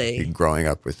Really? growing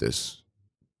up with this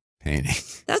painting.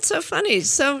 That's so funny.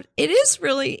 So it is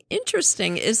really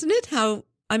interesting, isn't it?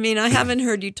 I haven't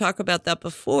heard you talk about that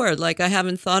before. Like, I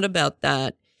haven't thought about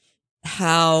that,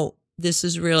 how this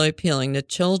is really appealing to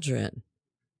children.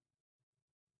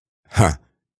 Huh.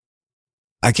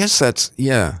 I guess that's,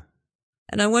 yeah.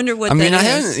 And I wonder what I mean, that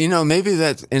I is. haven't, maybe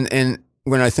that, and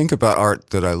when I think about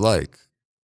art that I like,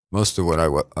 most of what I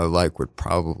like would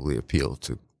probably appeal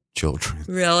to children.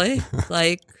 Really?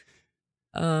 Like,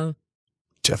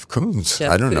 Jeff Koons.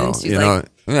 Jeff I don't Koons, know. you You know,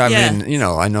 like- I Yeah. mean,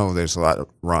 I know there's a lot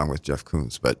wrong with Jeff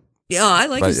Koons, but yeah, I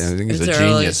like But his, I think he's his a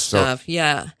early genius, so- stuff.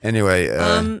 Yeah. anyway,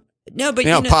 No, but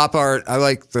you know, pop art. I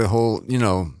like the whole,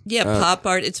 yeah, pop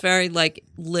art. It's very like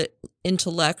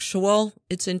intellectual.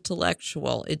 It's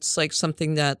intellectual. It's like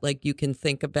something that like you can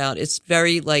think about. It's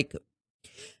very like,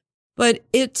 but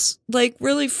it's like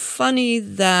really funny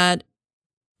that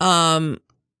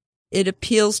it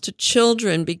appeals to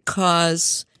children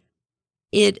because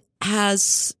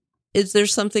there's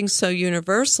something so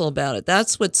universal about it.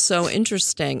 That's what's so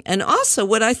interesting. And also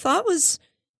what I thought was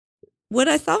what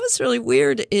I thought was really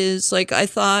weird is like,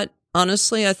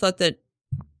 honestly, I thought that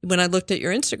when I looked at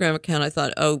your Instagram account, I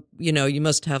thought, oh, you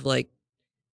must have like,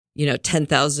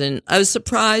 10,000. I was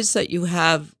surprised that you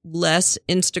have less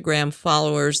Instagram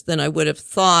followers than I would have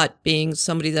thought, being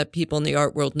somebody that people in the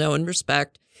art world know and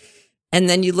respect. And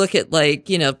then you look at like,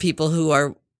 people who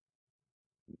are,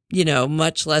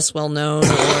 much less well known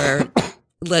or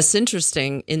less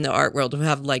interesting in the art world who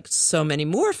have like so many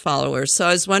more followers. So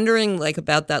I was wondering like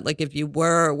about that, like if you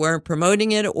were or weren't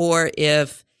promoting it, or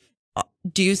if,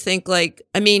 do you think like,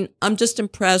 I mean, I'm just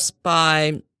impressed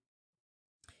by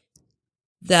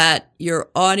that your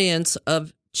audience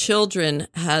of children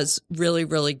has really,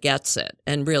 really gets it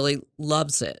and really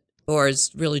loves it or is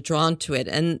really drawn to it.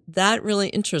 And that really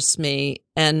interests me.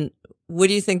 And what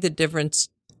do you think the difference,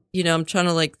 I'm trying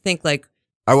to like think like,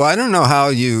 oh, well, I don't know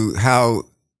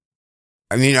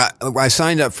I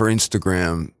signed up for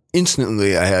Instagram.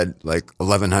 Instantly, I had like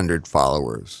 1,100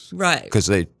 followers. right. Because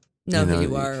they Know who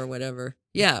you are or whatever.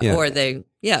 Yeah. Yeah. Or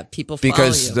people follow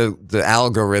because you. the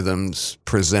algorithms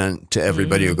present to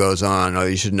everybody who goes on, oh,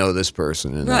 you should know this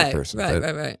person and that person.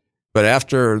 Right. But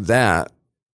after that,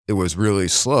 it was really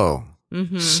slow.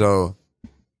 Mm-hmm. So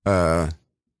I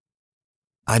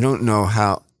don't know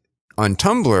how on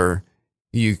Tumblr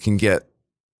you can get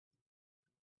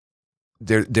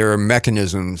there are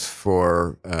mechanisms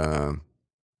for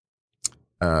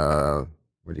what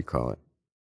do you call it?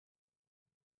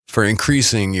 For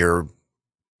increasing your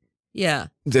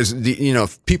there's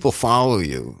people follow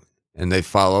you and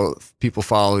people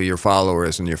follow your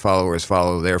followers and your followers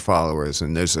follow their followers,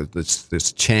 and there's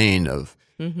this chain of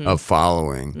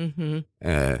following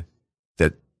that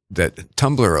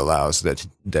Tumblr allows that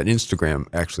Instagram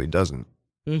actually doesn't.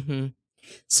 Mm-hmm.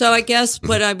 So I guess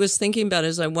what I was thinking about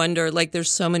is I wonder, like,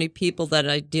 there's so many people that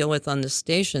I deal with on the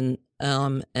station,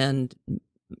 and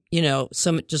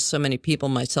so many people,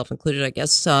 myself included, I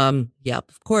guess. Of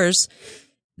course,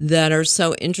 that are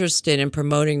so interested in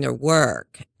promoting their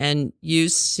work, and you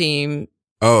seem.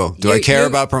 Oh, do I care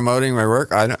about promoting my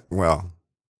work? I don't. Well,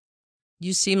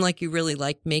 you seem like you really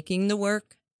like making the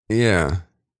work. Yeah,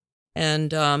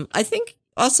 and I think.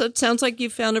 Also, it sounds like you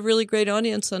found a really great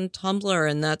audience on Tumblr,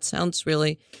 and that sounds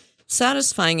really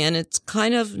satisfying. And it's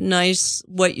kind of nice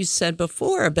what you said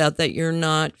before about that you're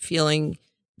not feeling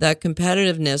that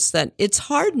competitiveness, that it's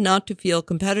hard not to feel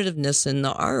competitiveness in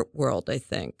the art world, I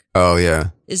think. Oh, yeah.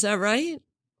 Is that right?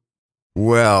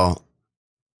 Well,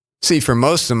 see, for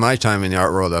most of my time in the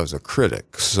art world, I was a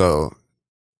critic. So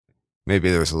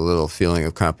maybe there was a little feeling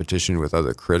of competition with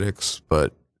other critics,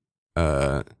 but...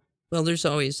 well, there's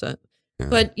always that.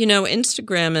 But,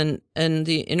 Instagram and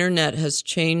the internet has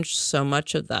changed so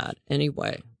much of that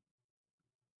anyway.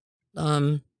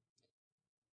 I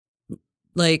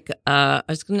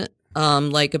was going to,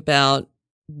 about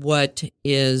what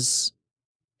is,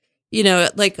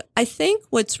 I think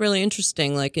what's really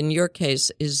interesting, like in your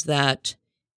case, is that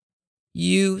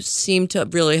you seem to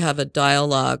really have a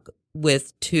dialogue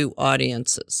with two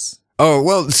audiences. Oh,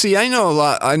 well, see, I know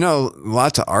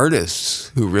lots of artists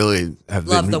who really have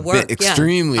been the work.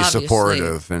 Extremely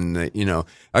supportive. And,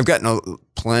 I've gotten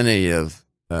plenty of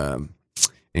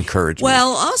encouragement.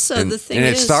 Well, also, the thing is...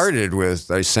 And it started with,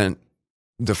 I sent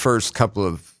the first couple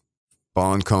of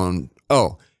Ball and Cone...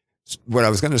 Oh, what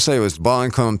I was going to say was Ball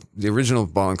and Cone, the original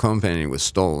Ball and Cone painting was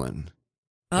stolen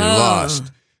and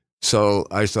lost. So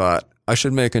I thought I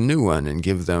should make a new one and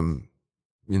give them,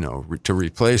 to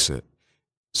replace it.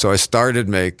 So I started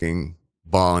making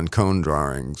Ball and Cone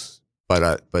drawings,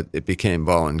 but it became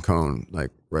Ball and Cone like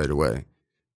right away.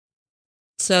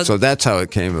 So that's how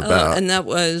it came about. And that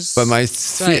was.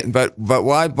 But but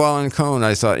why Ball and Cone?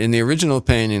 I thought in the original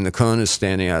painting, the cone is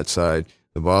standing outside,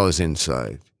 the ball is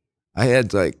inside. I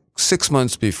had like 6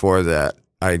 months before that,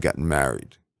 I had gotten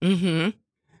married, and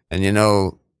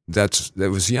that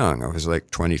was young. I was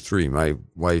like 23. My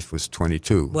wife was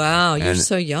 22. Wow, you're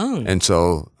so young. And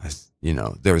so.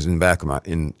 There was in the back of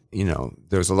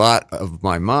there was a lot of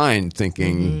my mind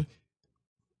thinking,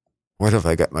 what have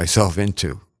I got myself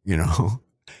into,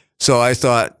 So I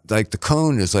thought, like, the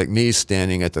cone is like me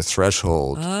standing at the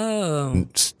threshold,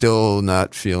 still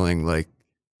not feeling like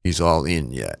he's all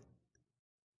in yet.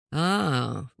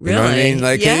 Oh, really? You know what I mean?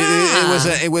 Like,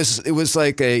 it was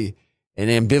like an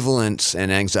ambivalence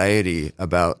and anxiety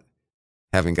about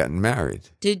having gotten married.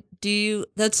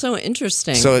 That's so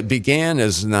interesting. So it began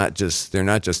as they're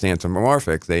not just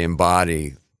anthropomorphic, they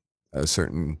embody a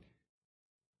certain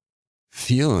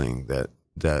feeling that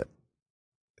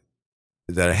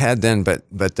I had then,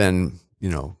 but then,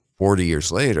 40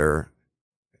 years later,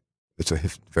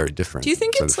 very different. Do you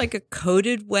think it's like a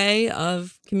coded way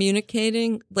of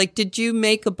communicating? Like, did you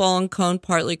make a ball and cone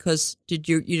partly because you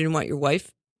didn't want your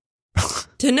wife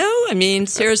to know? I mean,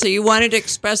 seriously, you wanted to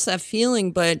express that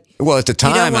feeling, but well, at the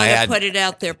time, you don't want I to had put it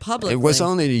out there publicly. It was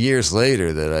only years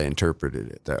later that I interpreted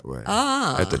it that way.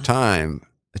 Ah. At the time,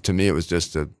 to me, it was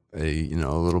just a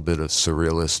little bit of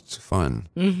surrealist fun.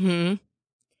 Mm-hmm.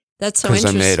 That's so because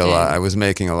interesting. I was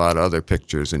making a lot of other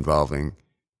pictures involving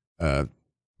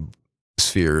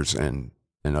spheres and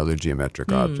other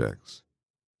geometric objects.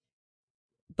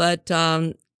 But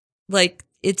like,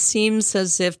 it seems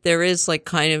as if there is like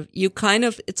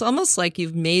it's almost like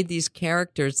you've made these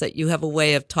characters that you have a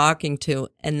way of talking to,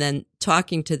 and then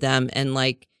talking to them and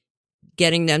like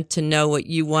getting them to know what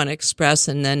you want to express,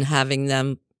 and then having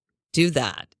them do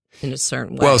that in a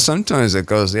certain way. Well, sometimes it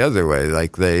goes the other way.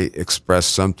 Like they express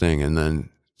something, and then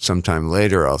sometime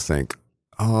later I'll think,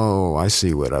 oh, I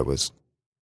see what I was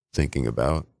thinking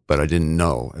about, but I didn't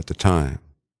know at the time.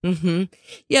 Mm-hmm.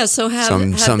 Yeah. So have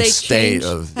some they state changed?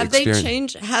 of Have experience. they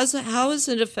changed? How has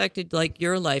it affected like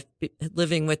your life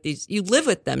living with these? You live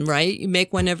with them, right? You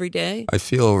make one every day. I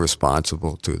feel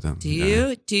responsible to them. Do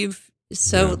you? Do you?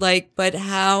 So Yeah. like, but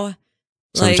how?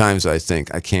 Sometimes I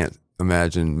think I can't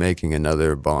imagine making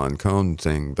another ball and cone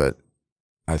thing, but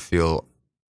I feel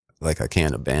like I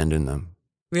can't abandon them.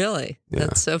 Really? Yeah.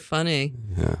 That's so funny.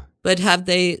 Yeah. But have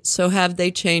they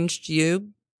changed you?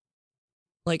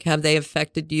 Like, have they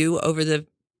affected you over the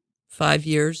 5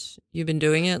 years you've been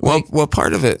doing it? Well,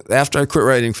 part of it, after I quit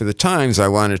writing for the Times, I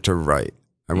wanted to write.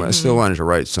 I still wanted to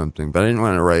write something, but I didn't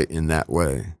want to write in that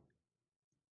way.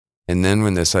 And then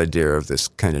when this idea of this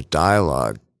kind of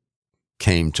dialogue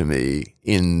came to me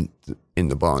in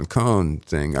the ball and cone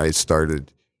thing, I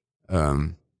started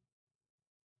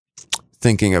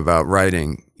thinking about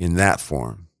writing in that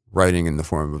form, writing in the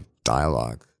form of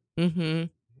dialogue. Mm-hmm.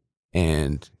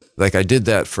 And like I did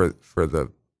that for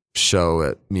the show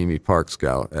at Mimi Park's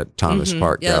at Thomas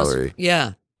Park Gallery.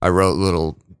 Yeah. I wrote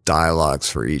little dialogues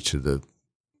for each of the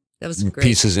That was great.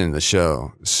 pieces in the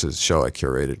show. This is a show I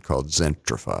curated called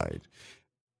Zentrified.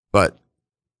 But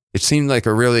it seemed like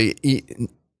a really,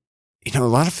 a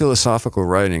lot of philosophical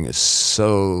writing is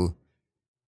so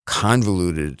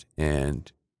convoluted,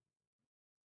 and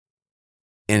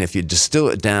if you distill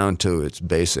it down to its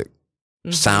basic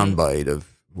soundbite of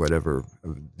whatever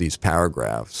of these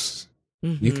paragraphs,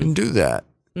 you can do that.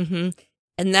 Mm-hmm.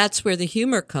 And that's where the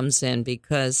humor comes in,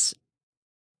 because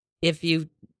if you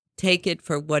take it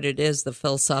for what it is, the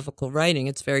philosophical writing,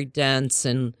 it's very dense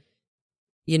and,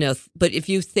 but if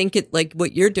you think it like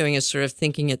what you're doing is sort of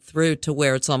thinking it through to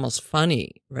where it's almost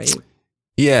funny, right?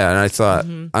 Yeah, and I thought,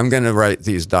 I'm going to write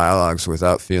these dialogues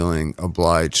without feeling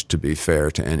obliged to be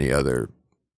fair to any other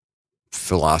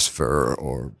philosopher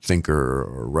or thinker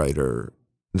or writer.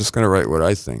 I'm just going to write what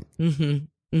I think,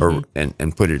 or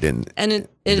and put it in. And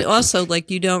it also,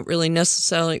 like, you don't really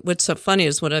necessarily. What's so funny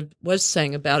is what I was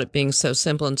saying about it being so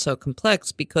simple and so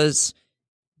complex, because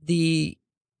you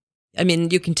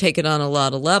can take it on a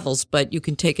lot of levels, but you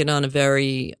can take it on a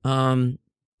very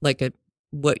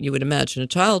what you would imagine a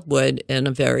child would, in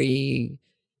a very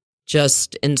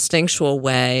just instinctual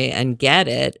way, and get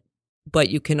it. But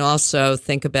you can also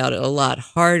think about it a lot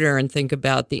harder and think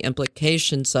about the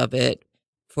implications of it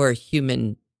for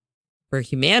humanity.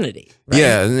 Right?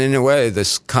 Yeah, and in a way,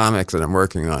 this comic that I'm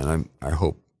working on, I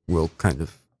hope will kind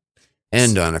of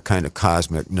end on a kind of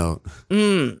cosmic note.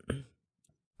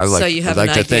 I'd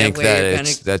like to think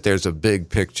that there's a big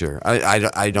picture.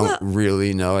 I don't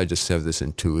really know. I just have this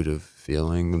intuitive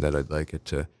feeling that I'd like it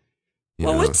to,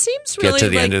 what seems really get to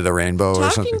the end of the rainbow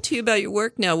or something. Talking to you about your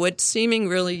work now, what's seeming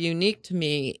really unique to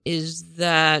me is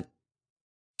that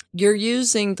you're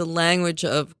using the language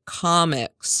of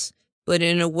comics, but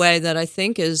in a way that I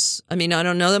think is, I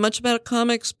don't know that much about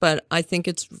comics, but I think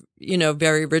it's,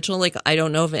 very original. Like, I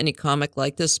don't know of any comic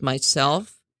like this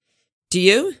myself. Do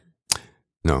you?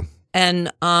 No.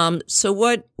 And so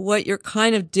what you're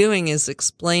kind of doing is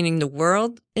explaining the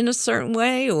world in a certain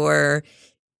way, or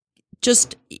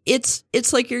just it's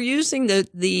like you're using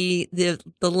the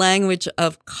language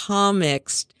of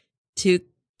comics to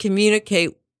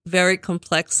communicate very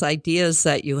complex ideas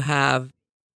that you have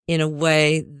in a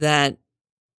way that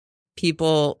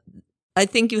I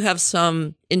think you have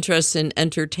some interest in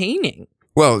entertaining.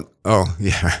 Well,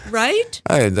 yeah. Right?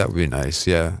 That would be nice.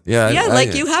 Yeah. Yeah.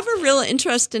 You have a real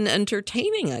interest in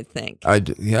entertaining, I think.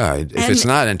 If it's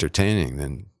not entertaining,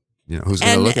 then, who's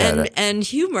going to look at it? And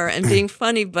humor and being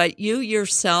funny. But you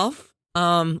yourself,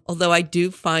 although I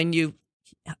do find you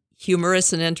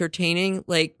humorous and entertaining,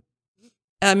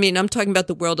 I'm talking about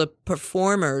the world of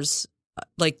performers.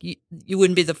 Like, you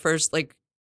wouldn't be the first,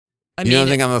 I You don't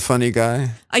think I'm a funny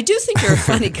guy? I do think you're a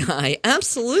funny guy.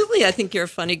 Absolutely, I think you're a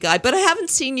funny guy. But I haven't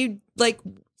seen you, like,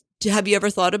 have you ever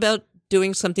thought about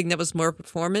doing something that was more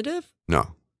performative?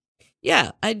 No.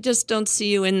 Yeah, I just don't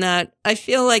see you in that. I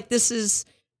feel like this is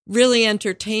really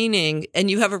entertaining and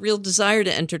you have a real desire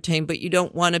to entertain, but you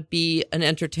don't want to be an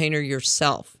entertainer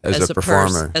yourself As a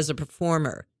performer. as a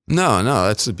performer. No,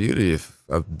 that's the beauty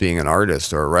of being an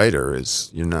artist or a writer is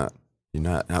you're not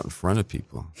out in front of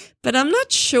people. But I'm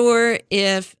not sure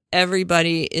if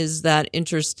everybody is that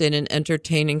interested in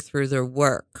entertaining through their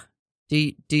work.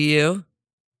 Do you?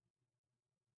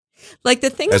 Like the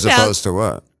thing As about, opposed to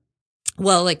what?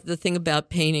 well, like the thing about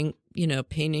painting,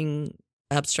 painting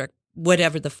abstract,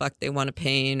 whatever the fuck they want to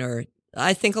paint, or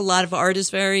I think a lot of art is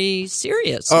very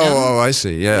serious. Oh, I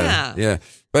see. Yeah.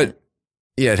 But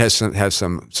yeah, it has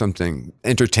something.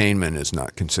 Entertainment is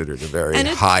not considered a very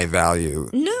high value.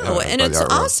 No, and by it's the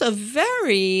art world. also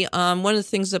very one of the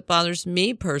things that bothers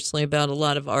me personally about a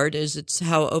lot of art is it's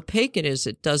how opaque it is.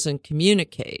 It doesn't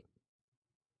communicate,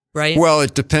 right? Well,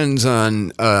 it depends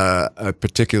on a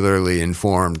particularly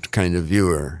informed kind of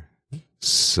viewer.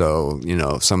 So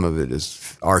some of it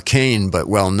is arcane but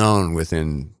well known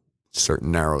within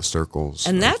certain narrow circles,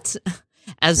 and that's.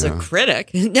 As a critic,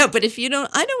 no, but if you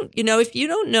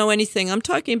don't know anything, I'm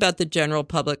talking about the general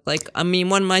public. Like, I mean,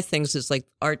 one of my things is like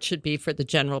art should be for the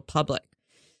general public.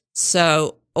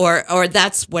 So, or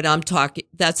that's what I'm talking.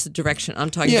 That's the direction I'm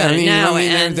talking about now.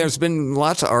 And there's been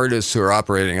lots of artists who are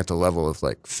operating at the level of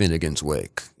like Finnegan's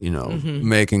Wake,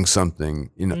 making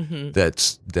something,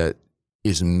 that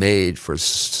is made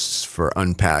for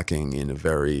unpacking in a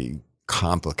very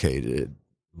complicated,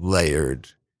 layered,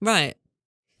 right.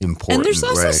 important and there's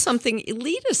also way. something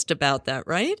elitist about that,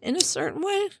 right? In a certain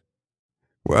way.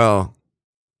 Well,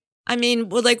 I mean,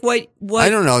 well, like what? I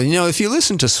don't know. If you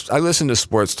I listen to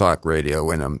sports talk radio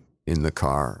when I'm in the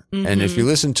car, and if you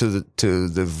listen to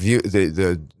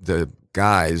the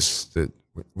guys that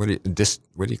what do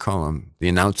you call them? The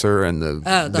announcer and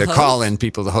the call-in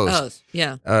people, the host.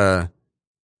 Yeah.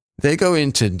 They go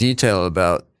into detail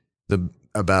about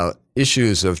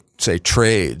issues of, say,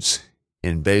 trades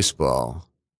in baseball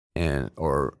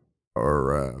or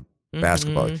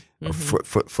basketball or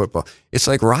football. It's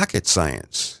like rocket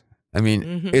science. I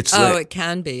mean, it's it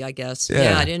can be, I guess.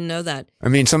 Yeah, I didn't know that. I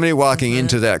mean, somebody walking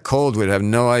into that cold would have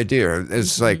no idea.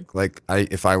 It's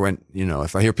if I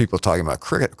hear people talking about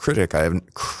cricket, I have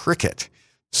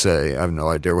no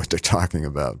idea what they're talking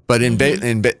about. But in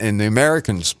the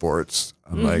American sports,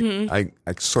 I'm like,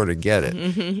 I sort of get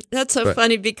it. That's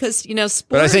funny because, sports.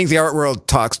 But I think the art world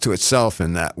talks to itself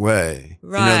in that way.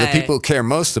 Right. The people who care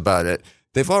most about it,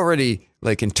 they've already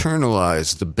like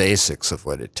internalized the basics of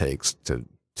what it takes to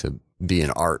be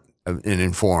an art and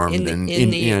informed and then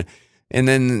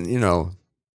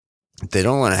they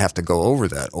don't want to have to go over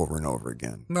that over and over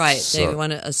again. Right. So they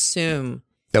want to assume.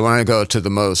 They want to go to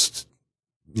the most,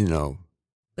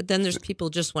 But then there's people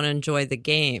who just want to enjoy the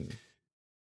game.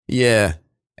 Yeah.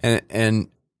 And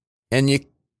you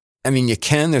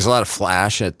can, there's a lot of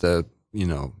flash at the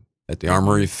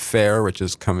Armory Fair, which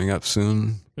is coming up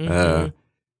soon.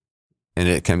 And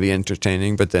it can be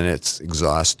entertaining, but then it's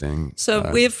exhausting.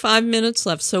 So we have 5 minutes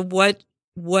left. So what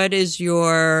is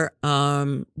your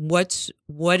what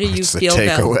do you feel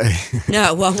takeaway?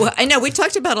 No, well, I know we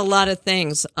talked about a lot of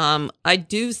things. I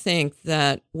do think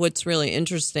that what's really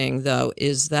interesting though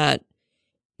is that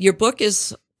your book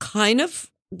is kind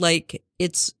of like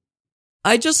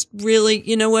I just really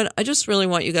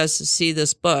want you guys to see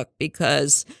this book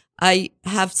because I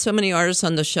have so many artists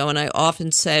on the show and I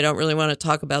often say I don't really want to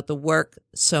talk about the work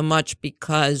so much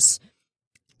because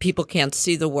people can't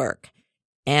see the work.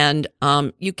 And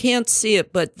you can't see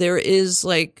it, but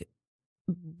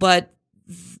but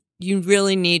you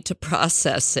really need to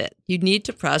process it. You need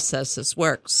to process this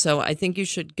work. So I think you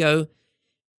should go.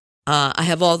 I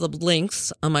have all the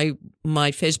links on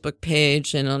my Facebook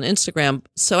page and on Instagram.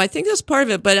 So I think that's part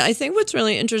of it. But I think what's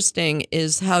really interesting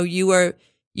is how you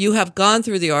have gone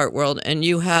through the art world and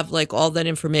you have like all that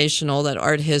information, all that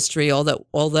art history, all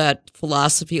that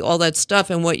philosophy, all that stuff.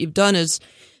 And what you've done is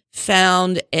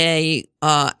found a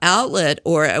outlet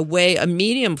or a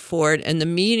medium for it, and the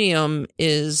medium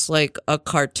is like a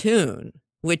cartoon,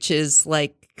 which is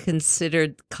like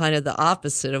considered kind of the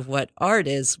opposite of what art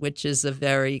is, which is a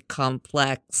very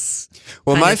complex.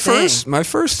 Well, my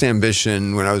first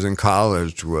ambition when I was in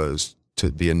college was to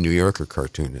be a New Yorker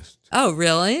cartoonist. Oh,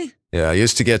 really? Yeah,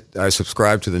 I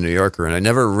subscribed to the New Yorker, and I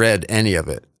never read any of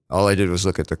it. All I did was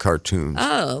look at the cartoons.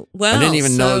 Oh, well. I didn't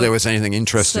even know there was anything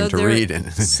interesting to read in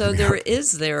it. So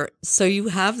so you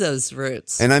have those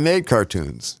roots. And I made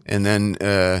cartoons. And then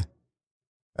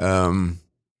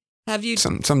Have you?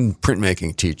 Some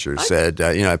printmaking teacher said,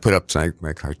 I put up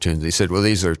my cartoons. He said, well,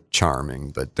 these are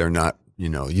charming, but they're not.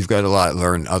 You've got to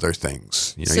learn other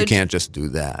things. You can't just do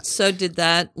that. So did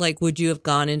that? Like, would you have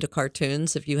gone into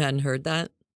cartoons if you hadn't heard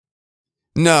that?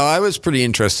 No, I was pretty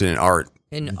interested in art.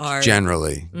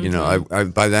 Generally, I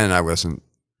by then I wasn't.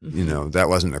 That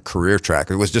wasn't a career track.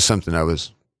 It was just something I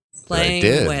was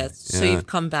playing with. Yeah. So you've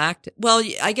come back to, well,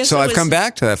 I guess. So I've come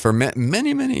back to that for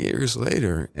many, many years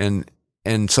later. And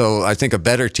so I think a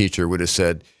better teacher would have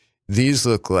said, these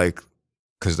look like,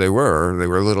 because they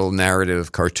were little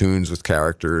narrative cartoons with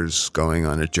characters going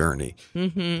on a journey,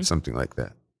 something like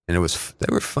that. And they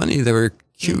were funny. They were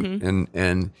cute.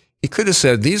 And he could have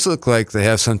said, these look like they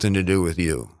have something to do with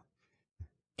you.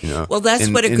 Well, that's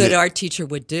what a good art teacher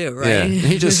would do, right? Yeah.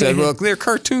 He just said, well, they're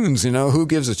cartoons, who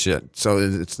gives a shit? So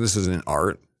this isn't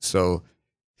art. So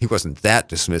he wasn't that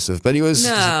dismissive, but he was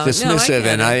dismissive,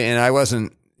 and I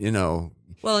wasn't, Well,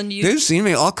 and there's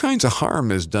all kinds of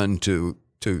harm is done to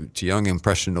young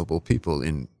impressionable people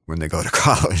when they go to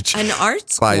college. An art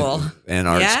school. School.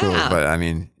 But I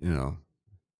mean,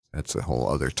 that's a whole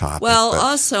other topic. Well,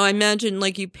 also I imagine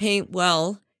like you paint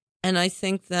well. And I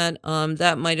think that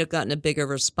that might have gotten a bigger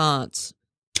response.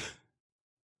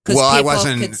 Well, I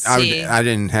wasn't. I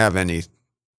didn't have any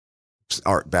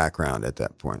art background at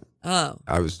that point. Oh,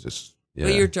 I was just. Yeah.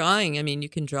 Well, you're drawing. I mean, you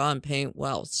can draw and paint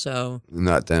well. So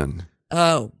not then.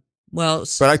 Oh well,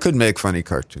 but I could make funny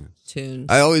cartoons.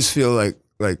 I always feel like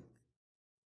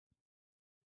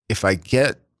if I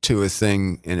get to a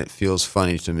thing and it feels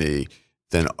funny to me,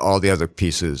 then all the other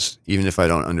pieces, even if I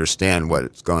don't understand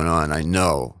what's going on, I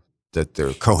know that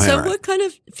they're coherent. So what kind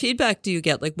of feedback do you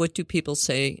get? Like, what do people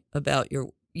say about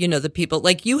the people?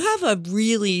 Like, you have a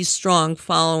really strong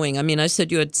following. I mean, I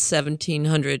said you had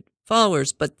 1,700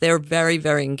 followers, but they're very,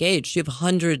 very engaged. You have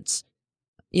hundreds,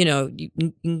 you get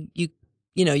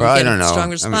a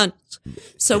strong response.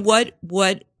 So what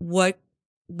kind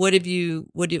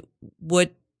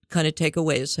of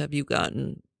takeaways have you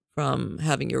gotten from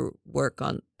having your work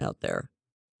out there?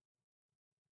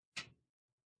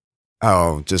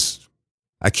 Oh,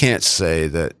 I can't say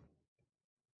that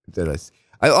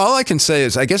all I can say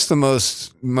is I guess the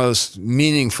most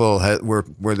meaningful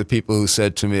were the people who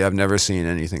said to me, I've never seen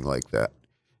anything like that.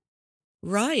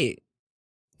 Right.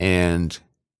 And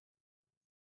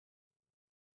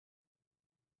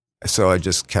so I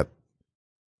just kept,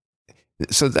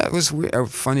 so that was a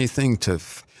funny thing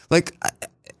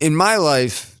in my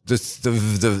life,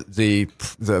 the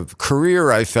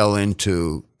career I fell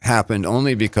into happened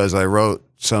only because I wrote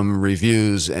some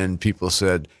reviews and people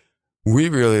said, I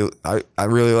really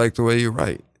like the way you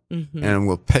write, and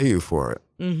we'll pay you for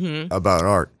it about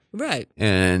art. Right.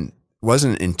 And it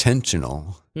wasn't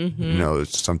intentional.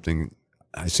 It's something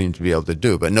I seemed to be able to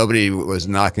do, but nobody was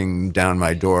knocking down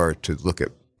my door to look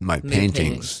at my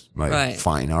paintings, my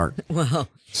fine art. Well,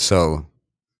 so.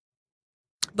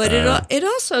 But it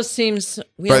also seems.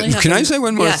 Can I say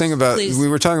one more thing about? Please. We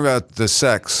were talking about the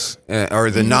sex or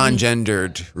the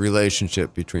non-gendered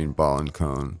relationship between ball and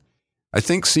cone. I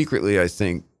think secretly,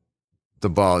 the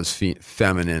ball is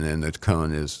feminine and the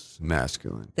cone is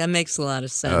masculine. That makes a lot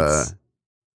of sense.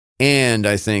 And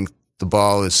I think the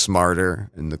ball is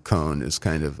smarter and the cone is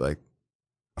kind of like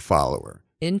a follower.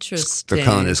 Interesting. The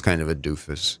cone is kind of a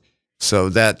doofus. So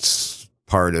that's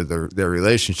part of their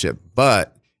relationship,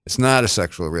 but. It's not a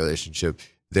sexual relationship.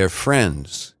 They're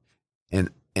friends and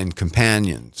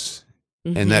companions.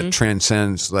 And that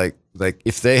transcends like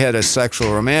if they had a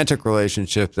sexual romantic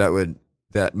relationship, this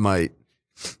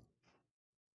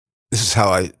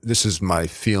is my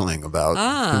feeling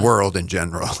about the world in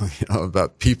general,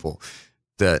 about people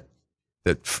that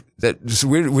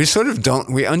we sort of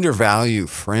we undervalue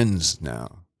friends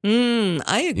now.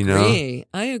 I agree.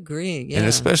 I agree. Yeah. And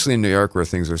especially in New York where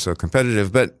things are so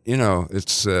competitive, but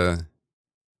it's that's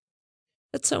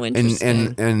so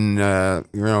interesting. And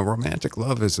romantic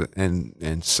love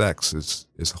and sex is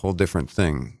a whole different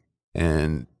thing,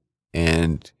 and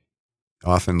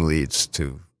often leads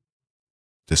to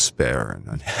despair and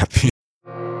unhappiness.